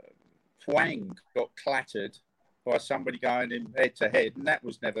Hwang got clattered by somebody going in head to head, and that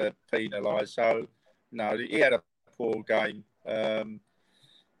was never penalised. So no, he had a poor game.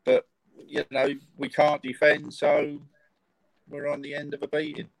 But we can't defend, so we're on the end of a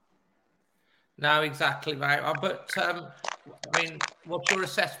beating. No, exactly, mate. But what's your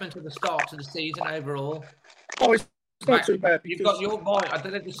assessment of the start of the season overall? Oh, it's not too bad. You've got your mic. I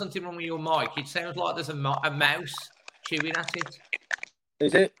don't know if there's something wrong with your mic. It sounds like there's a mouse chewing at it.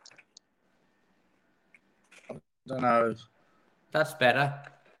 Is it? I don't know. That's better.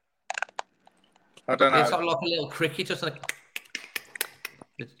 I don't know. It's like a little cricket or something.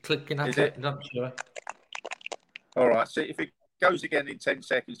 It's clicking at it. I'm not sure. All right. So if it goes again in 10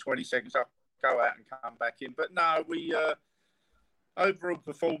 seconds, 20 seconds, I'll go out and come back in. But no, we overall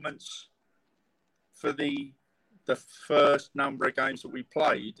performance for the first number of games that we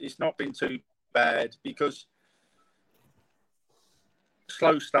played, it's not been too bad, because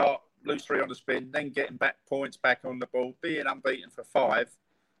slow start, lose 3 on the spin, then getting points back on the ball, being unbeaten for 5,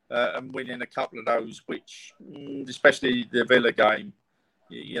 and winning a couple of those, which, especially the Villa game,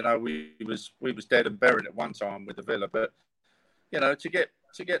 we was dead and buried at one time with the Villa, but to get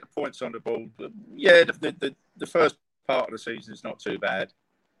the points on the ball, yeah, the first part of the season is not too bad.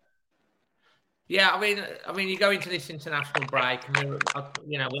 Yeah, I mean, you go into this international break, and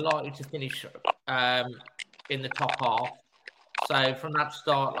we're likely to finish in the top half. So from that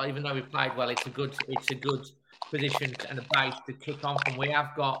start, even though we played well, it's a good position and a base to kick on from. We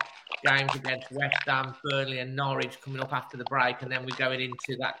have got games against West Ham, Burnley, and Norwich coming up after the break, and then we're going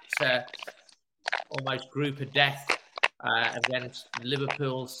into that almost group of death against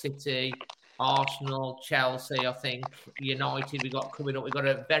Liverpool, City, Arsenal, Chelsea, I think, United. We've got coming up. We've got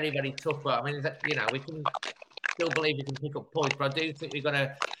a very, very tough. But we can still believe we can pick up points, but I do think we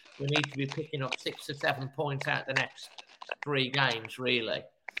need to be picking up 6 or 7 points out the next 3 games, really.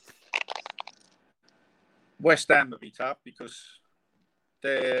 West Ham will be tough because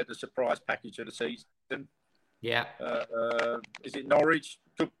they're the surprise package of the season. Yeah. Is it Norwich?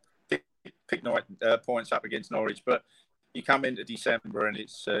 Could pick points up against Norwich, but you come into December and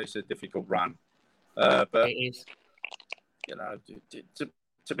it's a difficult run. But it is.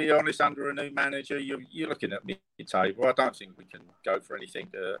 To be honest, under a new manager, you're looking at mid-table. I don't think we can go for anything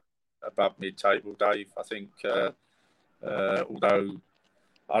above mid-table, Dave. I think, although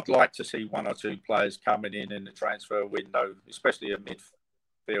I'd like to see 1 or 2 players coming in the transfer window, especially a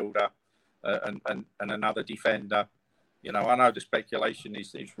midfielder and another defender. I know the speculation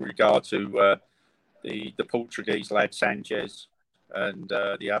is with regard to the Portuguese lad Sanchez and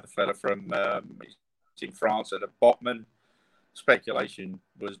the other fella from in France at the Botman. Speculation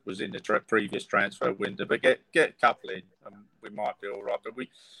was in the previous transfer window, but get a couple in and we might be all right. But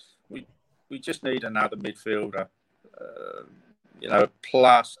we just need another midfielder.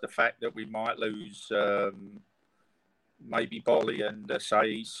 Plus the fact that we might lose maybe Bolly and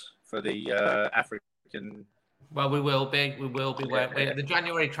Saïs for the African. Well, we will be. Yeah. The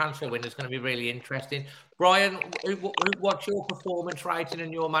January transfer window is going to be really interesting. Brian, what's your performance rating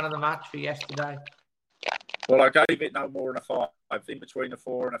and your man of the match for yesterday? Well, I gave it no more than a 5, in between a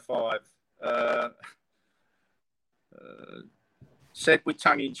 4 and a 5. Said with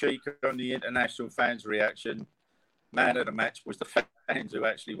tongue-in-cheek on the international fans' reaction, man of the match was the fans who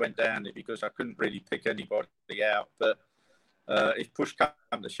actually went down there, because I couldn't really pick anybody out. But if push comes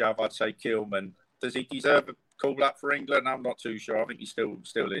to shove, I'd say Kilman. Does he deserve a call up for England? I'm not too sure. I think he's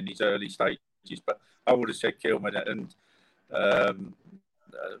still in his early stages, but I would have said Kilman. And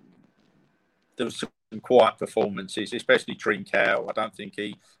there was some quiet performances, especially Trincao. I don't think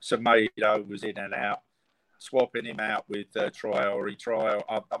Semedo was in and out. Swapping him out with Traore.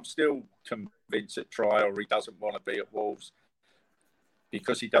 I'm still convinced that Traore doesn't want to be at Wolves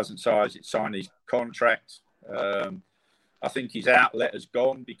because he doesn't sign his contract. I think his outlet has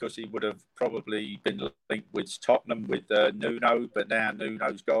gone because he would have probably been linked with Tottenham with Nuno, but now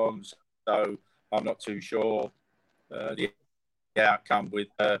Nuno's gone. So I'm not too sure the outcome with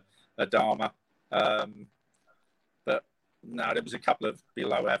Adama. But no, there was a couple of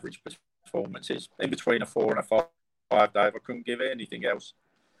below average performances in between a 4 and a 5, Dave. I couldn't give it anything else.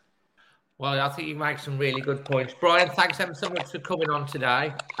 Well, I think you make some really good points. Brian, thanks ever so much for coming on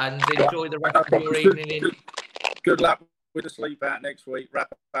today and enjoy the rest of your evening. Good luck with the sleep out next week.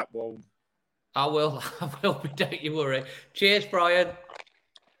 Wrap up warm. I will be, don't you worry. Cheers, Brian.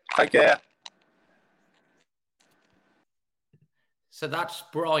 Take care. So that's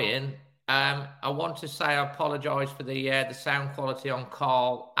Brian. I want to say I apologise for the sound quality on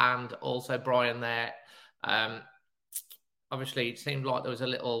Carl and also Brian there. Obviously, it seemed like there was a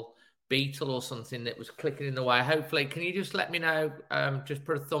little beetle or something that was clicking in the way. Hopefully, can you just let me know, just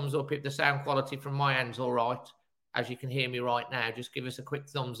put a thumbs up if the sound quality from my end's all right, as you can hear me right now. Just give us a quick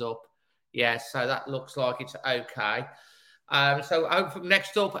thumbs up. Yeah, so that looks like it's okay. So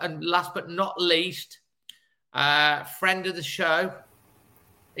next up and last but not least, friend of the show,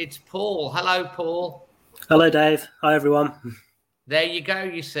 it's Paul. Hello, Paul. Hello, Dave. Hi, everyone. There you go,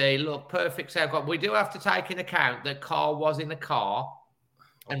 you see. Look, perfect sound. We do have to take into account that Carl was in the car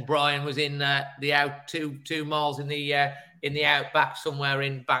and Brian was in the out 2 miles in the outback somewhere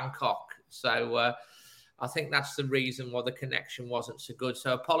in Bangkok. So I think that's the reason why the connection wasn't so good.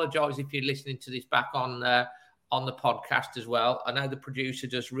 So apologise if you're listening to this back on the podcast as well. I know the producer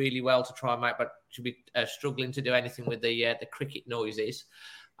does really well to try and make, but should be struggling to do anything with the cricket noises.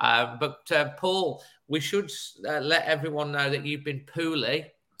 But Paul, we should let everyone know that you've been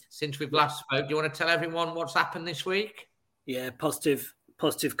poorly since we've last spoke. Do you want to tell everyone what's happened this week? Yeah, positive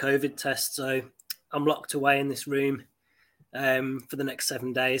COVID test. So I'm locked away in this room for the next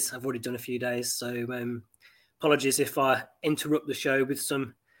 7 days. I've already done a few days. So apologies if I interrupt the show with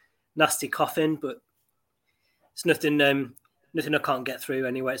some nasty coughing, but it's nothing I can't get through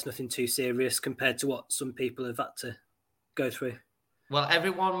anyway. It's nothing too serious compared to what some people have had to go through. Well,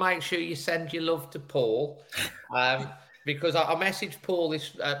 everyone, make sure you send your love to Paul, because I messaged Paul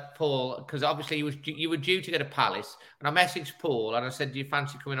because obviously you were due to go to Palace, and I messaged Paul and I said, "Do you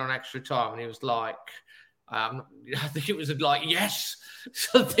fancy coming on extra time?" And he was like, I think it was like, yes,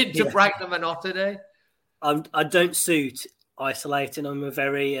 something to break the monotony. I don't suit isolating. I'm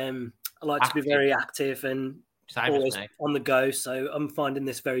I like to be very active and always on the go. So I'm finding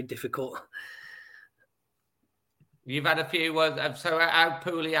this very difficult. You've had a few. So how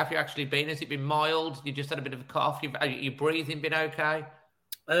poorly have you actually been? Has it been mild? You just had a bit of a cough. Your breathing been okay?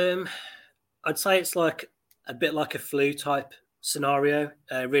 I'd say it's like a bit like a flu type scenario.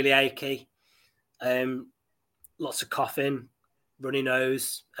 Really achy. Lots of coughing, runny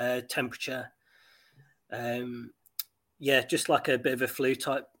nose, temperature. Just like a bit of a flu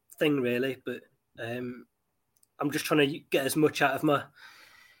type thing, really. But I'm just trying to get as much out of my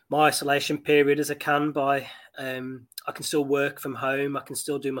isolation period as I can by I can still work from home. I can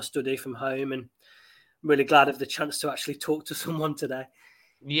still do my study from home, and I'm really glad of the chance to actually talk to someone today.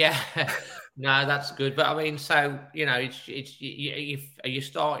 Yeah, no, that's good. But I mean, so are you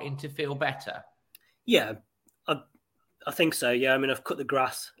starting to feel better? Yeah, I think so. Yeah, I mean, I've cut the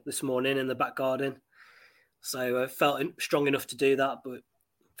grass this morning in the back garden, so I felt strong enough to do that. But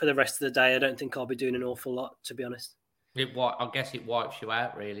for the rest of the day, I don't think I'll be doing an awful lot, to be honest. I guess it wipes you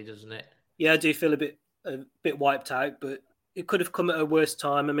out, really, doesn't it? Yeah, I do feel a bit wiped out, but it could have come at a worse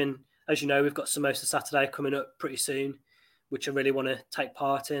time. I mean, as you know, we've got Samosa Saturday coming up pretty soon, which I really want to take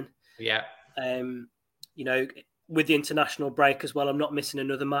part in. Yeah. With the international break as well, I'm not missing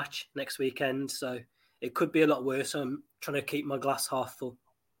another match next weekend, so it could be a lot worse. I'm trying to keep my glass half full.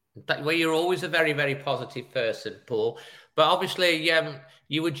 Well, you're always a very, very positive person, Paul. But obviously,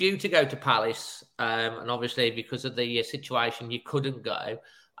 you were due to go to Palace, and obviously because of the situation, you couldn't go.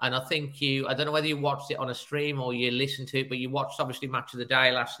 And I think I don't know whether you watched it on a stream or you listened to it, but you watched obviously Match of the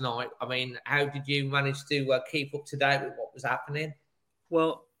Day last night. I mean, how did you manage to keep up to date with what was happening?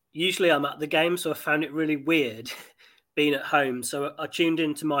 Well, usually I'm at the game, so I found it really weird being at home. So I tuned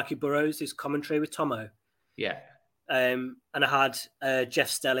into Mikey Burrows' commentary with Tomo. Yeah. And I had Jeff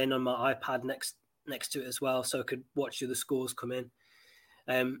Stelling on my iPad next to it as well, so I could watch the scores come in.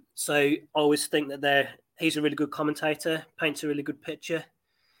 So I always think that they're he's a really good commentator, paints a really good picture.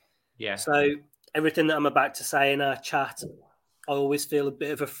 Yeah. So everything that I'm about to say in our chat, I always feel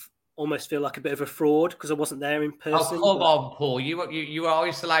almost feel like a bit of a fraud because I wasn't there in person. Oh, come on, Paul. You were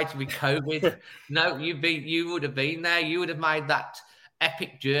isolated with COVID. No, you would have been there. You would have made that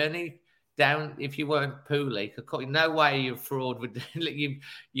epic journey down if you weren't Pooley. No way you're a fraud.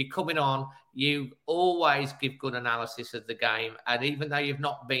 You're coming on. You always give good analysis of the game. And even though you've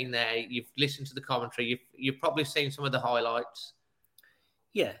not been there, you've listened to the commentary. You've probably seen some of the highlights.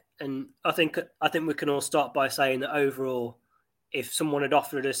 Yeah, and I think we can all start by saying that overall, if someone had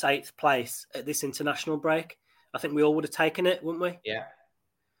offered us 8th place at this international break, I think we all would have taken it, wouldn't we? Yeah.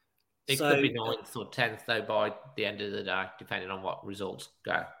 It could be 9th or 10th, though, by the end of the day, depending on what results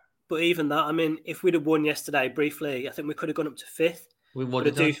go. But even that, I mean, if we'd have won yesterday briefly, I think we could have gone up to 5th. We would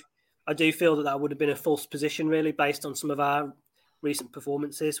have done. I do feel that would have been a false position, really, based on some of our recent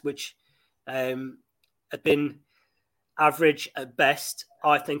performances, which had been average at best,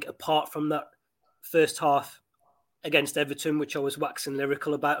 I think, apart from that first half against Everton, which I was waxing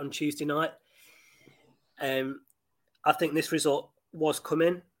lyrical about on Tuesday night. I think this result was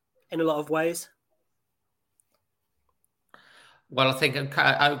coming in a lot of ways. Well, I think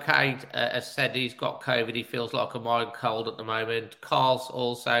OK has said he's got COVID. He feels like a mild cold at the moment. Carl's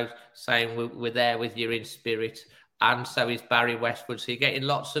also saying we're there with you in spirit. And so is Barry Westwood. So you're getting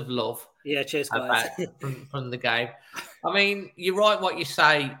lots of love. Yeah, cheers, guys. from the game. I mean, you're right what you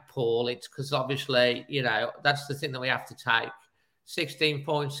say, Paul. It's because obviously, that's the thing that we have to take. 16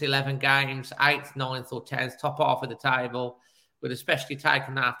 points, 11 games, 8th, 9th or 10th, top half of the table. But especially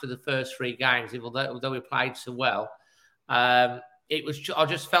taken after the first 3 games, although we played so well. I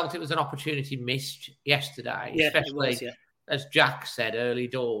just felt it was an opportunity missed yesterday, especially as Jack said early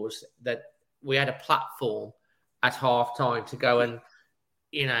doors, that we had a platform at half time to go and,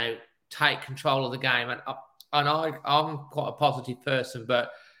 take control of the game. And I'm quite a positive person,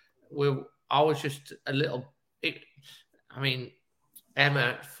 but I was just a little.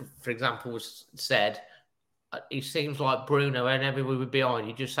 Emma, for example, said it seems like Bruno, whenever we were behind,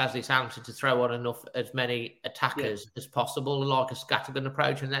 he just has this answer to throw on as many attackers as possible, like a scattergun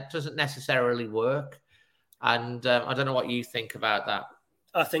approach, and that doesn't necessarily work. And I don't know what you think about that.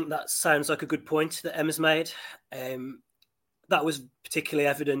 I think that sounds like a good point that Emma's made. That was particularly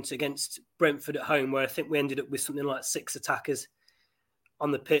evident against Brentford at home, where I think we ended up with something like 6 attackers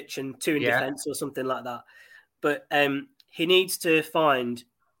on the pitch and 2 in defence or something like that. But he needs to find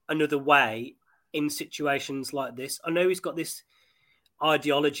another way in situations like this. I know he's got this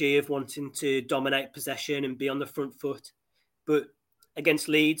ideology of wanting to dominate possession and be on the front foot, but against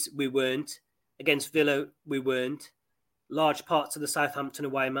Leeds, we weren't. Against Villa, we weren't. Large parts of the Southampton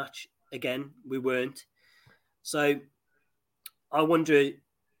away match, again, we weren't. So I wonder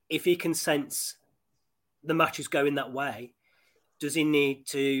if he can sense the match is going that way, does he need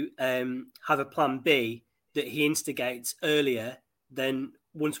to have a plan B that he instigates earlier than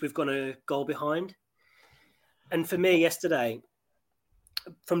once we've gone a goal behind? And for me yesterday,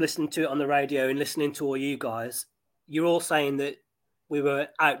 from listening to it on the radio and listening to all you guys, you're all saying that we were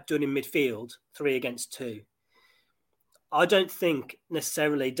outdone in midfield, 3 against 2. I don't think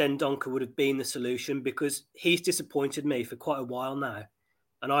necessarily Dendoncker would have been the solution because he's disappointed me for quite a while now.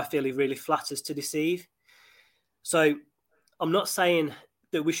 And I feel he really flatters to deceive. So I'm not saying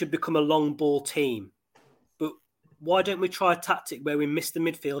that we should become a long ball team, but why don't we try a tactic where we miss the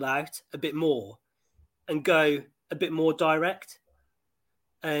midfield out a bit more and go a bit more direct?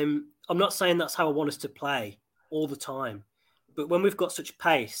 I'm not saying that's how I want us to play all the time, but when we've got such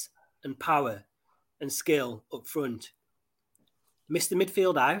pace and power and skill up front, miss the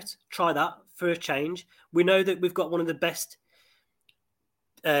midfield out, try that for a change. We know that we've got one of the best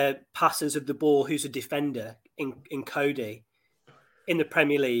passers of the ball who's a defender in Cody in the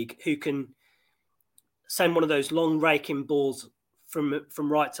Premier League, who can send one of those long raking balls from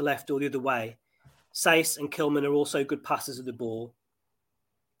right to left or the other way. Sace and Kilman are also good passers of the ball.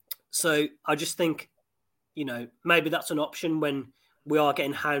 So I just think, maybe that's an option when we are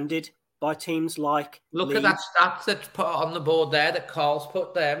getting hounded by teams like Look Leeds. at that stat that's put on the board there that Carl's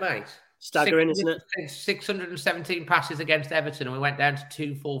put there, mate. Staggering, isn't it? 617 passes against Everton and we went down to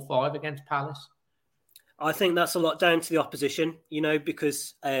 245 against Palace. I think that's a lot down to the opposition,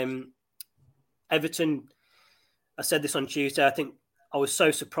 because Everton, I said this on Tuesday, I think I was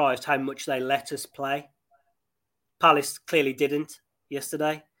so surprised how much they let us play. Palace clearly didn't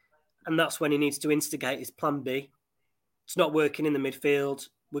yesterday. And that's when he needs to instigate his plan B. It's not working in the midfield.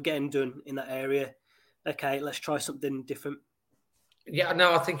 We're getting done in that area. Okay, let's try something different. Yeah,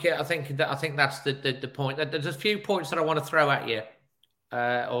 no, I think that's the point. There's a few points that I want to throw at you.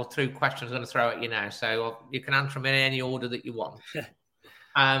 or through questions I'm going to throw at you now. So you can answer them in any order that you want.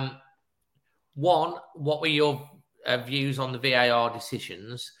 One, what were your views on the VAR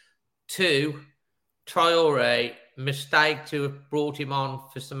decisions? Two, Traore, mistake to have brought him on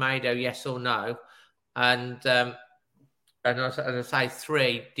for Semedo, yes or no? And as I say,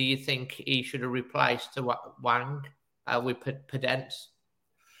 three, do you think he should have replaced Hwang with Podence?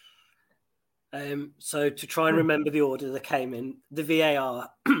 So to try and remember the order they came in, the VAR,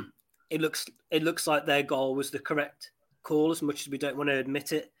 it looks like their goal was the correct call, as much as we don't want to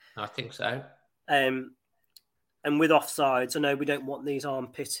admit it. I think so. And with offsides, I know we don't want these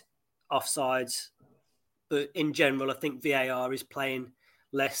armpit offsides, but in general, I think VAR is playing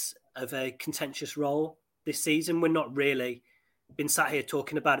less of a contentious role this season. We're not really been sat here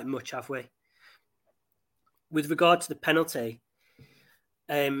talking about it much, have we? With regard to the penalty,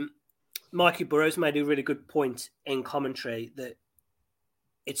 Mikey Burrows made a really good point in commentary that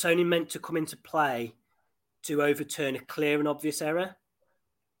it's only meant to come into play to overturn a clear and obvious error.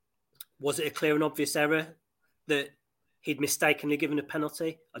 Was it a clear and obvious error that he'd mistakenly given a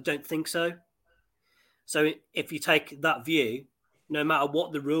penalty? I don't think so. So if you take that view, no matter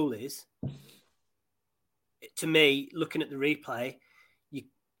what the rule is, to me, looking at the replay,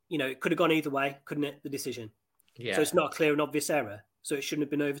 you know, it could have gone either way, couldn't it, the decision? Yeah. So it's not a clear and obvious error, so it shouldn't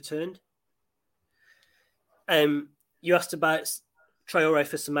have been overturned. You asked about Traore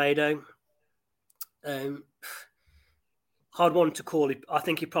for Semedo. Hard one to call. I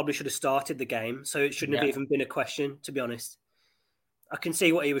think he probably should have started the game, so it shouldn't have even been a question, to be honest. I can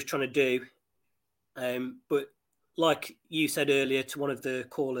see what he was trying to do. But like you said earlier to one of the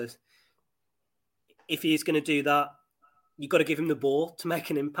callers, if he's going to do that, you've got to give him the ball to make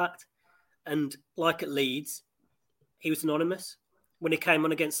an impact. And like at Leeds, he was anonymous. When he came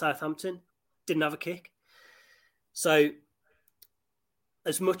on against Southampton, didn't have a kick. So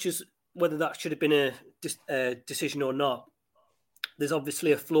as much as whether that should have been a decision or not, there's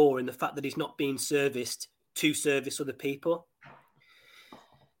obviously a flaw in the fact that he's not being serviced to service other people.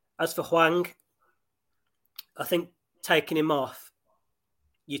 As for Hwang, I think taking him off,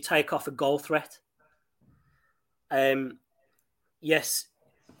 you take off a goal threat. Yes,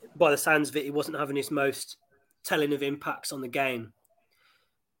 by the sounds of it, he wasn't having his most telling of impacts on the game.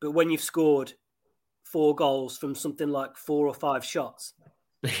 But when you've scored 4 goals from something like 4 or 5 shots,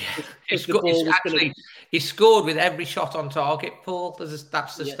 he scored with every shot on target, Paul.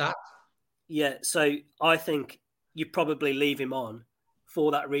 That's the stat. Yeah, so I think you probably leave him on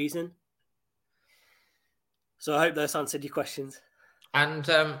for that reason. So I hope that's answered your questions. And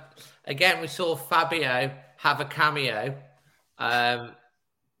again, we saw Fabio have a cameo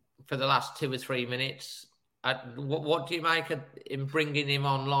for the last 2 or 3 minutes. What do you make of him bringing him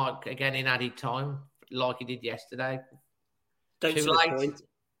on, like again in added time, like he did yesterday? Don't see the point.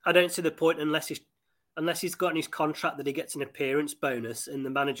 I don't see the point unless he's got in his contract that he gets an appearance bonus, and the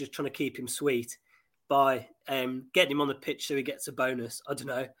manager's trying to keep him sweet by getting him on the pitch so he gets a bonus. I don't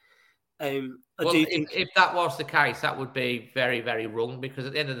know. If that was the case, that would be very, very wrong, because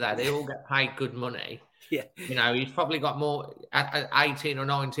at the end of the day, they all get paid good money. Yeah. You know, he's probably got more at 18 or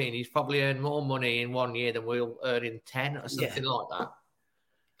 19. He's probably earned more money in 1 year than we'll earn in 10 or something like that.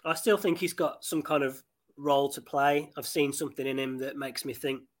 I still think he's got some kind of role to play. I've seen something in him that makes me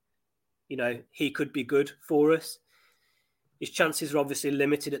think, you know, he could be good for us. His chances are obviously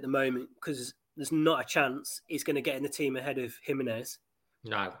limited at the moment because there's not a chance he's going to get in the team ahead of Jimenez.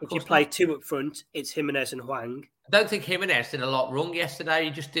 No. If you play 2 up front, it's Jimenez and Hwang. I don't think Jimenez did a lot wrong yesterday.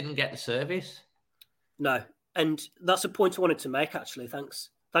 He just didn't get the service. No. And that's a point I wanted to make, actually. Thanks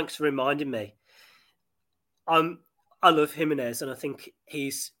for reminding me. I love Jimenez, and I think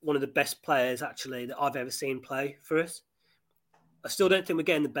he's one of the best players, actually, that I've ever seen play for us. I still don't think we're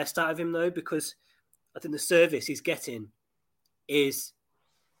getting the best out of him, though, because I think the service he's getting is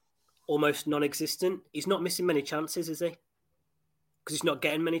almost non-existent. He's not missing many chances, is he? Because he's not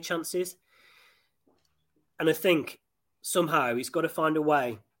getting many chances. And I think somehow he's got to find a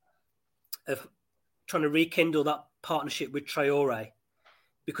way of trying to rekindle that partnership with Traore,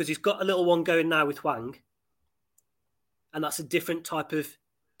 because he's got a little one going now with Hwang, and that's a different type of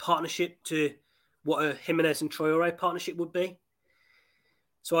partnership to what a Jimenez and Traore partnership would be.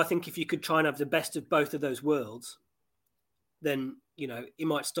 So I think if you could try and have the best of both of those worlds, then, you know, he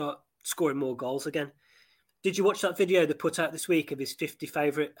might start scoring more goals again. Did you watch that video they put out this week of his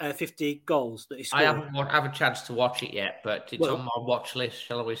 50 goals that he scored? I haven't had a chance to watch it yet, but it's on my watch list,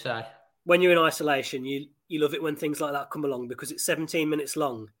 shall we say. When you're in isolation, you love it when things like that come along because it's 17 minutes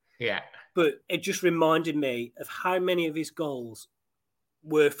long. Yeah. But it just reminded me of how many of his goals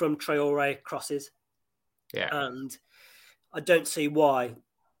were from Traore crosses. Yeah. And I don't see why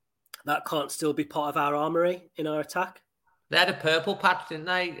that can't still be part of our armoury in our attack. They had a purple patch, didn't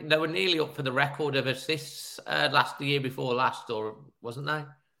they? They were nearly up for the record of assists the year before last, or wasn't they?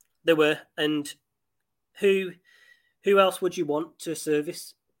 They were. And who else would you want to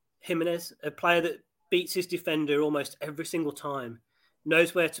service Jimenez? A player that beats his defender almost every single time,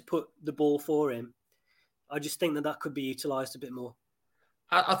 knows where to put the ball for him. I just think that could be utilised a bit more.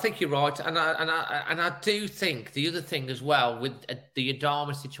 I think you're right, and I do think the other thing as well with the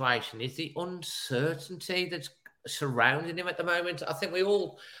Adama situation is the uncertainty that's surrounding him at the moment. I think we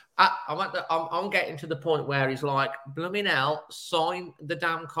all. I'm getting to the point where he's like, blooming hell, sign the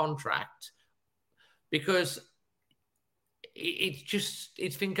damn contract, because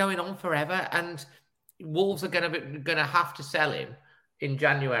it's been going on forever, and Wolves are going to have to sell him in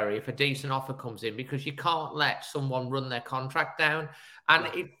January if a decent offer comes in, because you can't let someone run their contract down.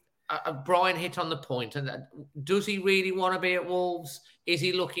 And Brian hit on the point. And does he really want to be at Wolves? Is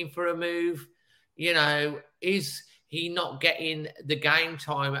he looking for a move? Is he not getting the game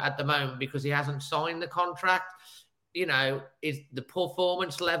time at the moment because he hasn't signed the contract? Is the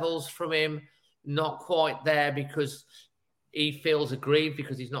performance levels from him not quite there because he feels aggrieved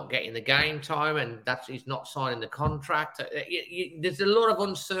because he's not getting the game time and he's not signing the contract? There's a lot of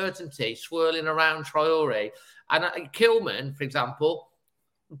uncertainty swirling around Traore. And Kilman, for example,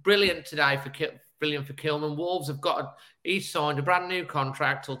 brilliant today for Kilman. Wolves he's signed a brand new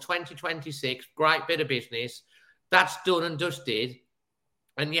contract till 2026. Great bit of business. That's done and dusted.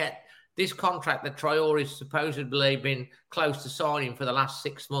 And yet this contract that Traore's supposedly been close to signing for the last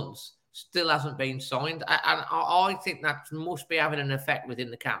 6 months still hasn't been signed. And I think that must be having an effect within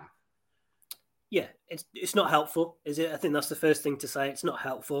the camp. Yeah, it's not helpful, is it? I think that's the first thing to say. It's not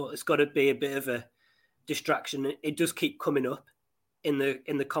helpful. It's got to be a bit of a distraction. It does keep coming up in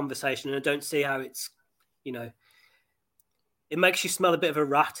the conversation, and I don't see how it's, it makes you smell a bit of a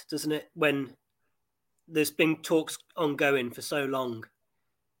rat, doesn't it? When there's been talks ongoing for so long.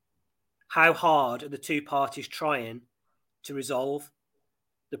 How hard are the two parties trying to resolve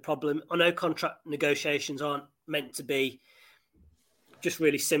the problem? I know contract negotiations aren't meant to be just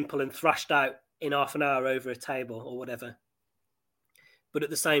really simple and thrashed out in half an hour over a table or whatever. But at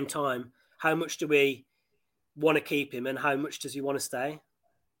the same time, how much do we want to keep him and how much does he want to stay?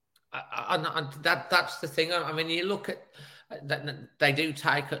 That's the thing. I mean, you look at they do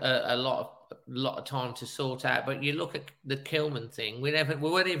take a lot of time to sort out. But you look at the Kilman thing. We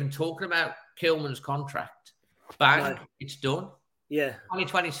weren't even talking about Kilman's contract. Bang, no. It's done. Yeah,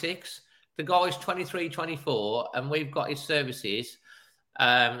 2026. The guy's 23, 24, and we've got his services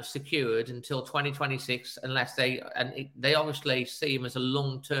secured until 2026, unless they obviously see him as a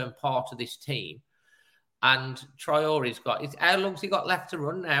long-term part of this team. And Traore's how long's he got left to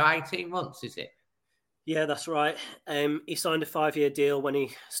run now? 18 months, is it? Yeah, that's right. He signed a 5-year deal when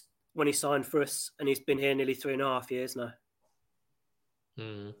he signed for us, and he's been here nearly 3.5 years now.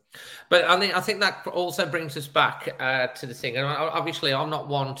 But I think that also brings us back to the thing. And obviously, I'm not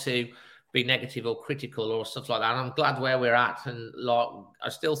one to be negative or critical or stuff like that. And I'm glad where we're at, and I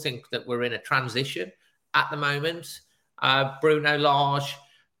still think that we're in a transition at the moment. Bruno Lage,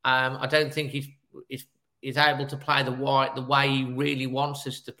 I don't think he's able to play the way he really wants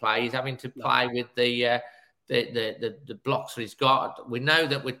us to play. He's having to play with the blocks that he's got. We know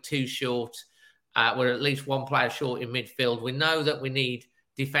that we're too short. We're at least one player short in midfield. We know that we need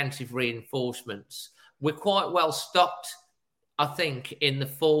defensive reinforcements. We're quite well stocked, I think, in the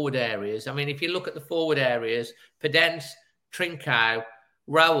forward areas. I mean, if you look at the forward areas, Podence, Trincao,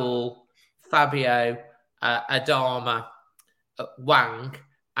 Raul, Fabio, Adama, Wang,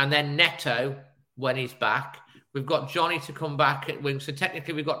 and then Neto when he's back. We've got Johnny to come back at wing. So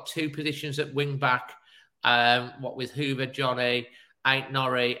technically we've got two positions at wing back, with Hoover, Johnny,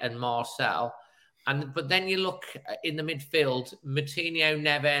 Aït-Nouri and Marcel. But then you look in the midfield, Moutinho,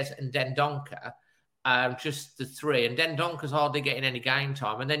 Neves and Dendoncker, just the three. And Dendonker's hardly getting any game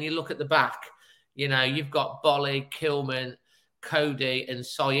time. And then you look at the back, you've got Bolly, Kilman, Cody and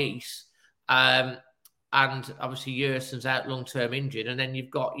Saiss. And obviously Yersin's out long-term injured. And then you're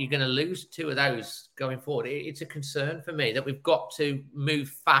going to lose two of those going forward. It's a concern for me that we've got to move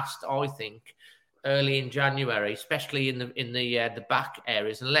fast, I think, early in January, especially in the back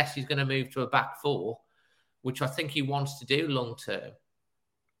areas, unless he's going to move to a back four, which I think he wants to do long term.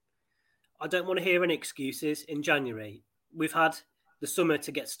 I don't want to hear any excuses in January. We've had the summer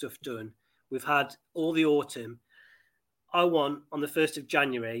to get stuff done. We've had all the autumn. I want on the 1st of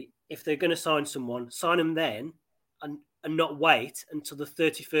January, if they're going to sign someone, sign them then and not wait until the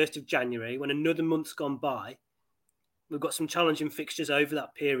 31st of January when another month's gone by. We've got some challenging fixtures over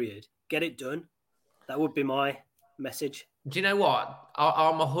that period. Get it done. That would be my message. Do you know what?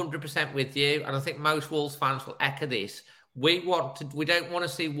 I'm 100% with you, and I think most Wolves fans will echo this. We don't want to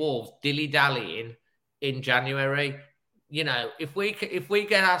see Wolves dilly-dallying in January. You know, if we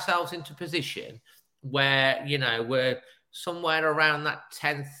get ourselves into position where, you know, we're somewhere around that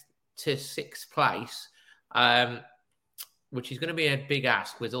 10th to 6th place, which is going to be a big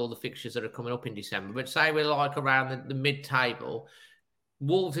ask with all the fixtures that are coming up in December. But say we're like around the mid-table,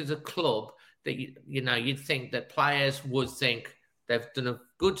 Wolves is a club that, you know, you'd think that players would think they've done a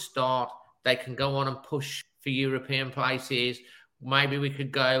good start, they can go on and push for European places. Maybe we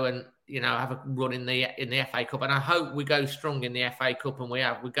could go and, you know, have a run in the FA Cup. And I hope we go strong in the FA Cup and we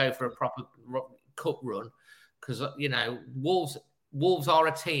go for a proper cup run, because, you know, Wolves are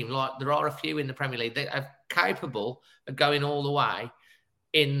a team, like there are a few in the Premier League that are capable of going all the way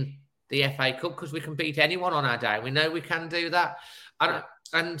in the FA Cup, because we can beat anyone on our day. We know we can do that.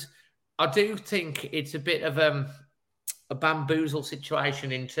 And I do think it's a bit of a bamboozle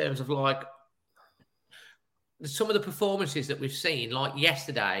situation in terms of like some of the performances that we've seen. Like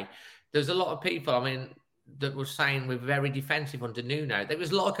yesterday, there's a lot of people, I mean, that were saying we're very defensive under Nuno. There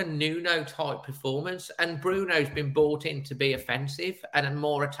was like a Nuno type performance, and Bruno's been brought in to be offensive and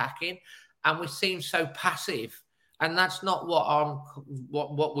more attacking, and we seem so passive. And that's not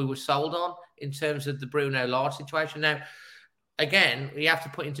what we were sold on in terms of the Bruno Lage situation. Now, again, you have to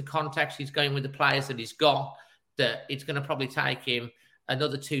put into context, he's going with the players that he's got, that it's going to probably take him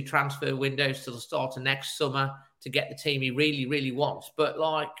another 2 transfer windows till the start of next summer to get the team he really, really wants. But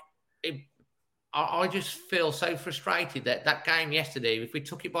like, I just feel so frustrated that game yesterday, if we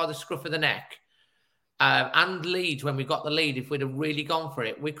took it by the scruff of the neck, and Leeds, when we got the lead, if we'd have really gone for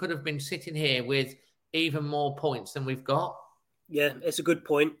it, we could have been sitting here with even more points than we've got. Yeah, it's a good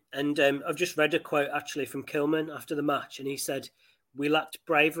point. And I've just read a quote actually from Kilman after the match, and he said, "We lacked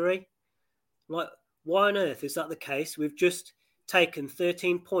bravery." Like, why on earth is that the case? We've just taken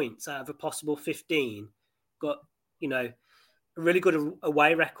 13 points out of a possible 15, got, you know, a really good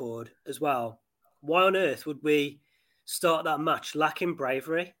away record as well. Why on earth would we start that match lacking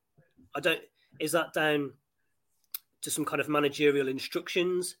bravery? Is that down to some kind of managerial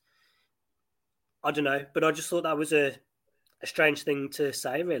instructions? I don't know, but I just thought that was a strange thing to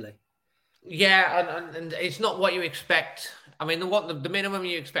say, really. Yeah, and it's not what you expect. I mean, the minimum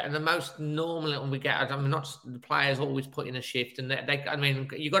you expect and the most normal when we get. I mean, not the players always put in a shift, and they I mean,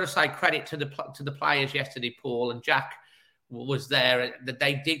 you got to say credit to the players yesterday, Paul and Jack was there. That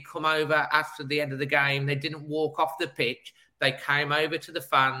they did come over after the end of the game. They didn't walk off the pitch. They came over to the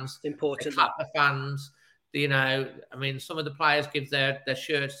fans. Important. They clapped the fans. You know, I mean, some of the players give their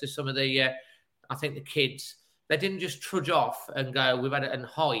shirts to some of the, I think the kids. They didn't just trudge off and go, we've had it, and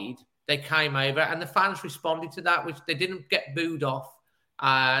hide. They came over, and the fans responded to that, which they didn't get booed off.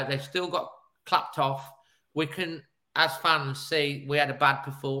 They still got clapped off. We can, as fans, see we had a bad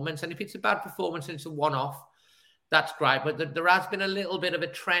performance. And if it's a bad performance and it's a one-off, that's great. But there has been a little bit of a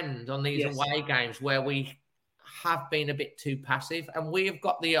trend on these away games where we have been a bit too passive, and we have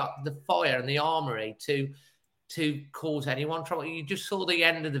got the fire and the armoury to cause anyone trouble. You just saw the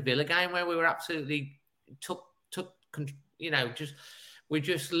end of the Villa game where we were absolutely we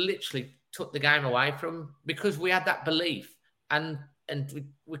just literally took the game away from, because we had that belief and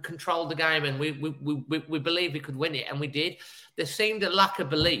we controlled the game, and we believed we could win it, and we did. There seemed a lack of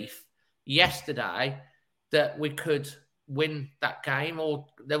belief yesterday that we could win that game, or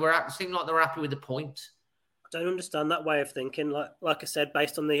it seemed like they were happy with the point. I don't understand that way of thinking. Like I said,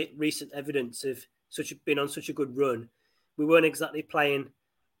 based on the recent evidence of being on such a good run, we weren't exactly playing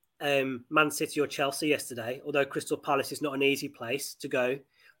Man City or Chelsea yesterday, although Crystal Palace is not an easy place to go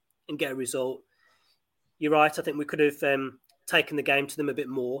and get a result. You're right, I think we could have taken the game to them a bit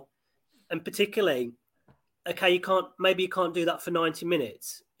more. And particularly, okay, you can't do that for 90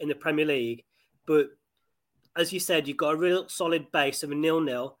 minutes in the Premier League, but as you said, you've got a real solid base of a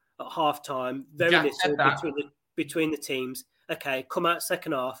 0-0 at half-time, very little between the teams. Okay, come out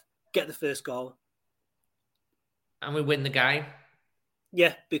second half, get the first goal. And we win the game.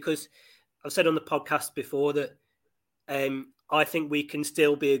 Yeah, because I've said on the podcast before that I think we can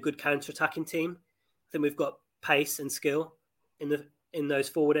still be a good counter-attacking team. I think we've got pace and skill in those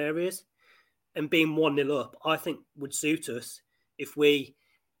forward areas. And being 1-0 up, I think would suit us if we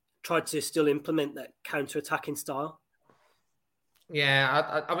tried to still implement that counter-attacking style.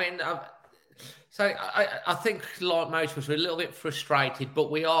 Yeah, I think like most of us, we're a little bit frustrated,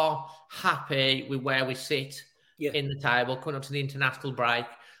 but we are happy with where we sit in the table, coming up to the international break.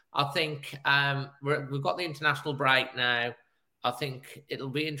 I think we've got the international break now. I think it'll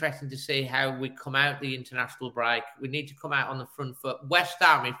be interesting to see how we come out the international break. We need to come out on the front foot. West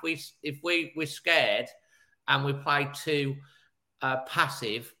Ham, if we're scared and we play too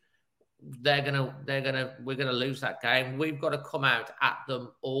passive, we're gonna lose that game. We've got to come out at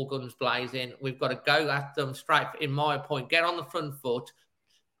them all guns blazing. We've got to go at them straight. In my point, get on the front foot,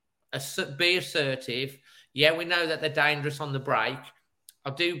 be assertive. Yeah, we know that they're dangerous on the break. I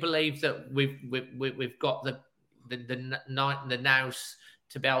do believe that we've got the nous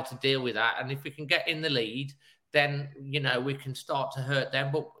to be able to deal with that. And if we can get in the lead, then we can start to hurt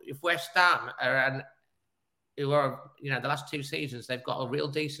them. But if West Ham who are, the last 2 seasons, they've got a real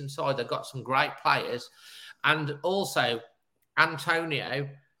decent side. They've got some great players. And also, Antonio,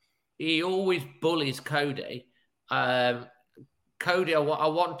 he always bullies Cody. Cody, I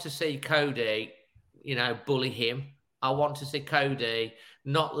want to see Cody, bully him. I want to see Cody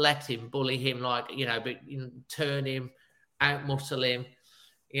not let him bully him, but turn him, out-muscle him.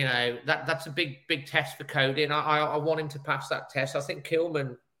 That's a big test for Cody, and I want him to pass that test. I think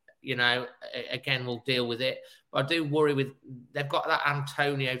Kilman, again, will deal with it. But I do worry they've got that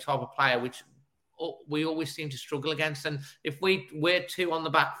Antonio type of player, which we always seem to struggle against. And if we're 2 on the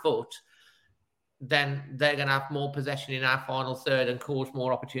back foot, then they're going to have more possession in our final third and cause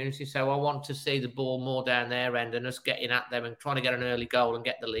more opportunities. So I want to see the ball more down their end and us getting at them and trying to get an early goal and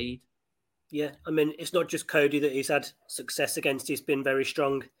get the lead. Yeah, I mean, it's not just Cody that he's had success against. He's been very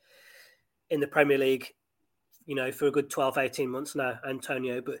strong in the Premier League, for a good 12, 18 months now,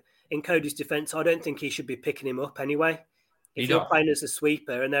 Antonio. But in Cody's defence, I don't think he should be picking him up anyway. If you're playing as a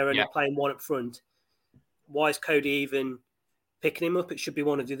sweeper and they're only playing one up front, why is Cody even picking him up? It should be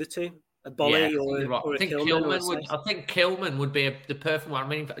one of the other two. A Bolly or a Kilman. I think Kilman would be the perfect one. I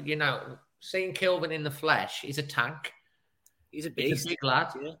mean, seeing Kilman in the flesh, he's a tank. He's a beast. He's a big lad.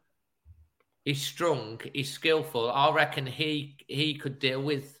 Yeah. He's strong. He's skillful. I reckon he could deal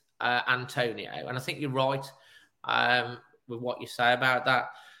with Antonio. And I think you're right with what you say about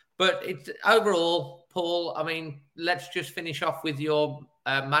that. But it's overall, Paul, I mean, let's just finish off with your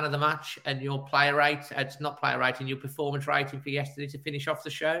man of the match and your player rate. It's not player rating, your performance rating for yesterday to finish off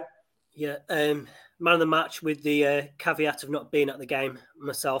the show. Yeah, man of the match with the caveat of not being at the game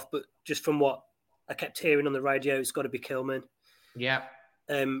myself, but just from what I kept hearing on the radio, it's got to be Kilman. Yeah.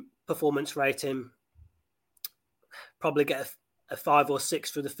 Performance rating, probably get a 5 or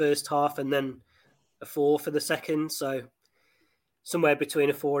 6 for the first half and then a 4 for the second. So somewhere between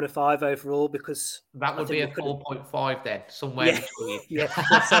a 4 and a 5 overall, because that would be a 4.5 then, somewhere between. Yeah,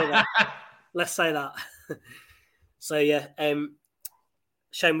 let's say that. So yeah,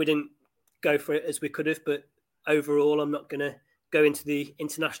 shame we didn't go for it as we could have, but overall, I'm not going to go into the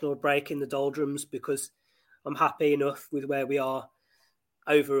international break in the doldrums because I'm happy enough with where we are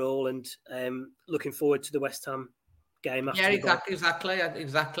overall and looking forward to the West Ham game after. Yeah, exactly.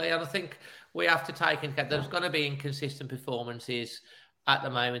 And I think we have to take into account there's going to be inconsistent performances at the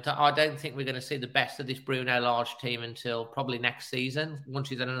moment. I don't think we're going to see the best of this Bruno Lage team until probably next season, once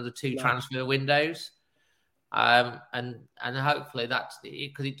he's done another 2 transfer windows. And hopefully that's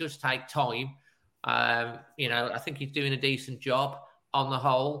because it does take time. I think he's doing a decent job on the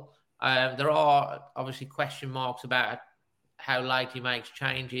whole. There are obviously question marks about how late he makes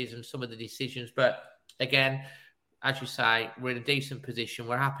changes and some of the decisions. But again, as you say, we're in a decent position.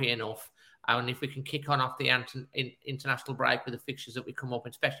 We're happy enough. And if we can kick on off the international break with the fixtures that we come up,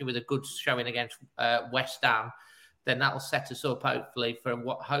 especially with a good showing against West Ham, then that'll set us up hopefully for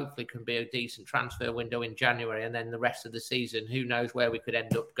what hopefully can be a decent transfer window in January, and then the rest of the season, who knows where we could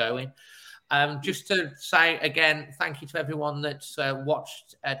end up going. Just to say again, thank you to everyone that's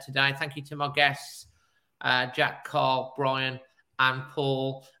watched today. Thank you to my guests, Jack, Carl, Brian and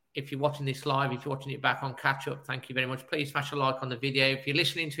Paul. If you're watching this live, if you're watching it back on catch up, thank you very much. Please smash a like on the video. If you're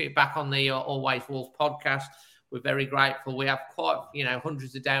listening to it back on the Always Wolves podcast, we're very grateful. We have quite,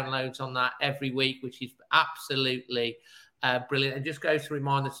 hundreds of downloads on that every week, which is absolutely brilliant. And just goes to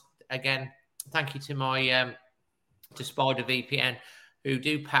remind us again, thank you to my to Spider VPN, who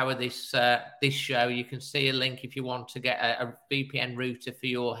do power this show. You can see a link if you want to get a VPN router for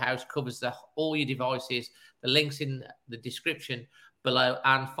your house. Covers all your devices. The link's in the description below.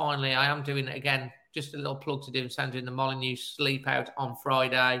 And finally, I am doing, again, just a little plug to do. So I'm doing the Molyneux Sleep Out on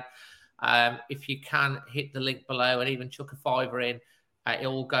Friday. If you can, hit the link below and even chuck a $5 in. It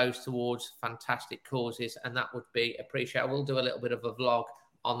all goes towards fantastic causes, and that would be appreciated. I will do a little bit of a vlog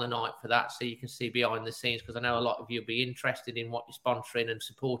on the night for that, so you can see behind the scenes, because I know a lot of you will be interested in what you're sponsoring and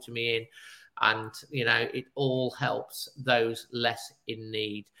supporting me in. And, it all helps those less in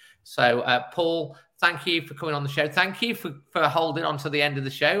need. So, Paul, thank you for coming on the show. Thank you for holding on to the end of the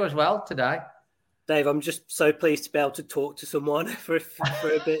show as well today. Dave, I'm just so pleased to be able to talk to someone for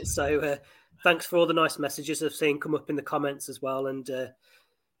a bit. So thanks for all the nice messages I've seen come up in the comments as well. And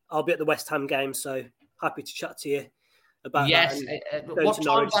I'll be at the West Ham game, so happy to chat to you about yes. that.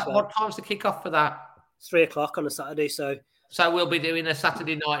 What time's the kick-off for that? 3 o'clock on a Saturday. So we'll be doing a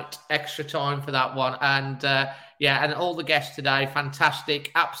Saturday night extra time for that one. And and all the guests today,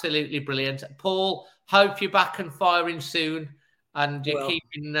 fantastic, absolutely brilliant. Paul, hope you're back and firing soon, and you're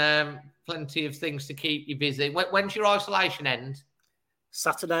keeping plenty of things to keep you busy. When's your isolation end?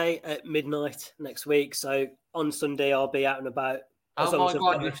 Saturday at midnight next week. So on Sunday, I'll be out and about. Oh my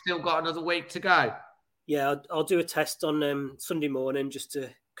God, you've still got another week to go. Yeah, I'll do a test on Sunday morning just to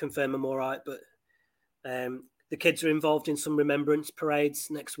confirm I'm all right. But the kids are involved in some remembrance parades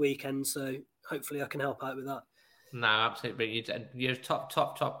next weekend, so hopefully I can help out with that. No, absolutely. You're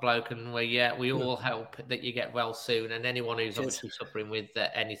top bloke, and we all hope that you get well soon. And anyone who's obviously suffering with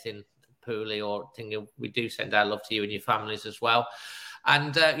anything poorly or thing, we do send our love to you and your families as well.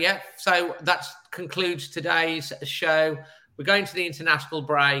 And so that concludes today's show. We're going to the international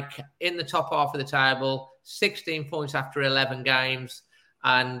break in the top half of the table, 16 points after 11 games.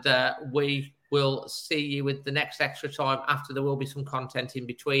 And we will see you with the next extra time after. There will be some content in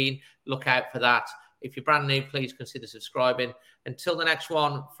between. Look out for that. If you're brand new, please consider subscribing. Until the next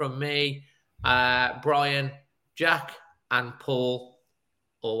one, from me, Brian, Jack, and Paul,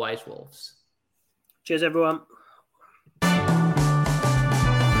 always Wolves. Cheers, everyone.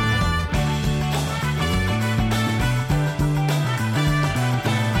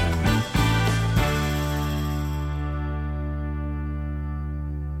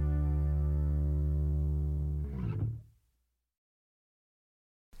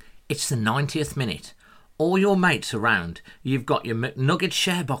 It's the 90th minute. All your mates around. You've got your McNugget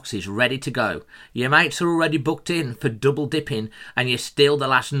share boxes ready to go. Your mates are already booked in for double dipping, and you steal the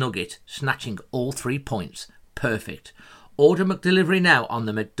last nugget, snatching all 3 points. Perfect. Order McDelivery now on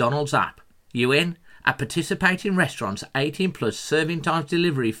the McDonald's app. You in? At participating restaurants, 18 plus serving times,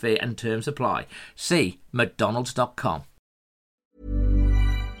 delivery fee and terms apply. See mcdonalds.com.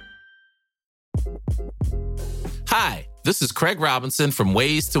 Hi, this is Craig Robinson from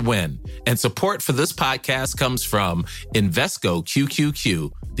Ways to Win, and support for this podcast comes from Invesco QQQ,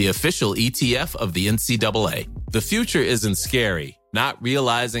 the official ETF of the NCAA. The future isn't scary. Not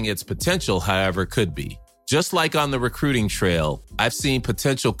realizing its potential, however, could be. Just like on the recruiting trail, I've seen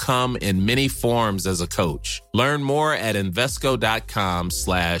potential come in many forms as a coach. Learn more at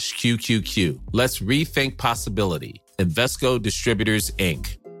Invesco.com/QQQ. Let's rethink possibility. Invesco Distributors,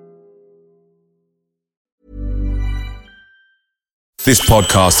 Inc. This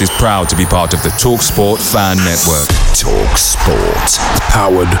podcast is proud to be part of the TalkSport Fan Network. TalkSport.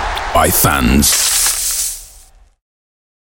 Powered by fans.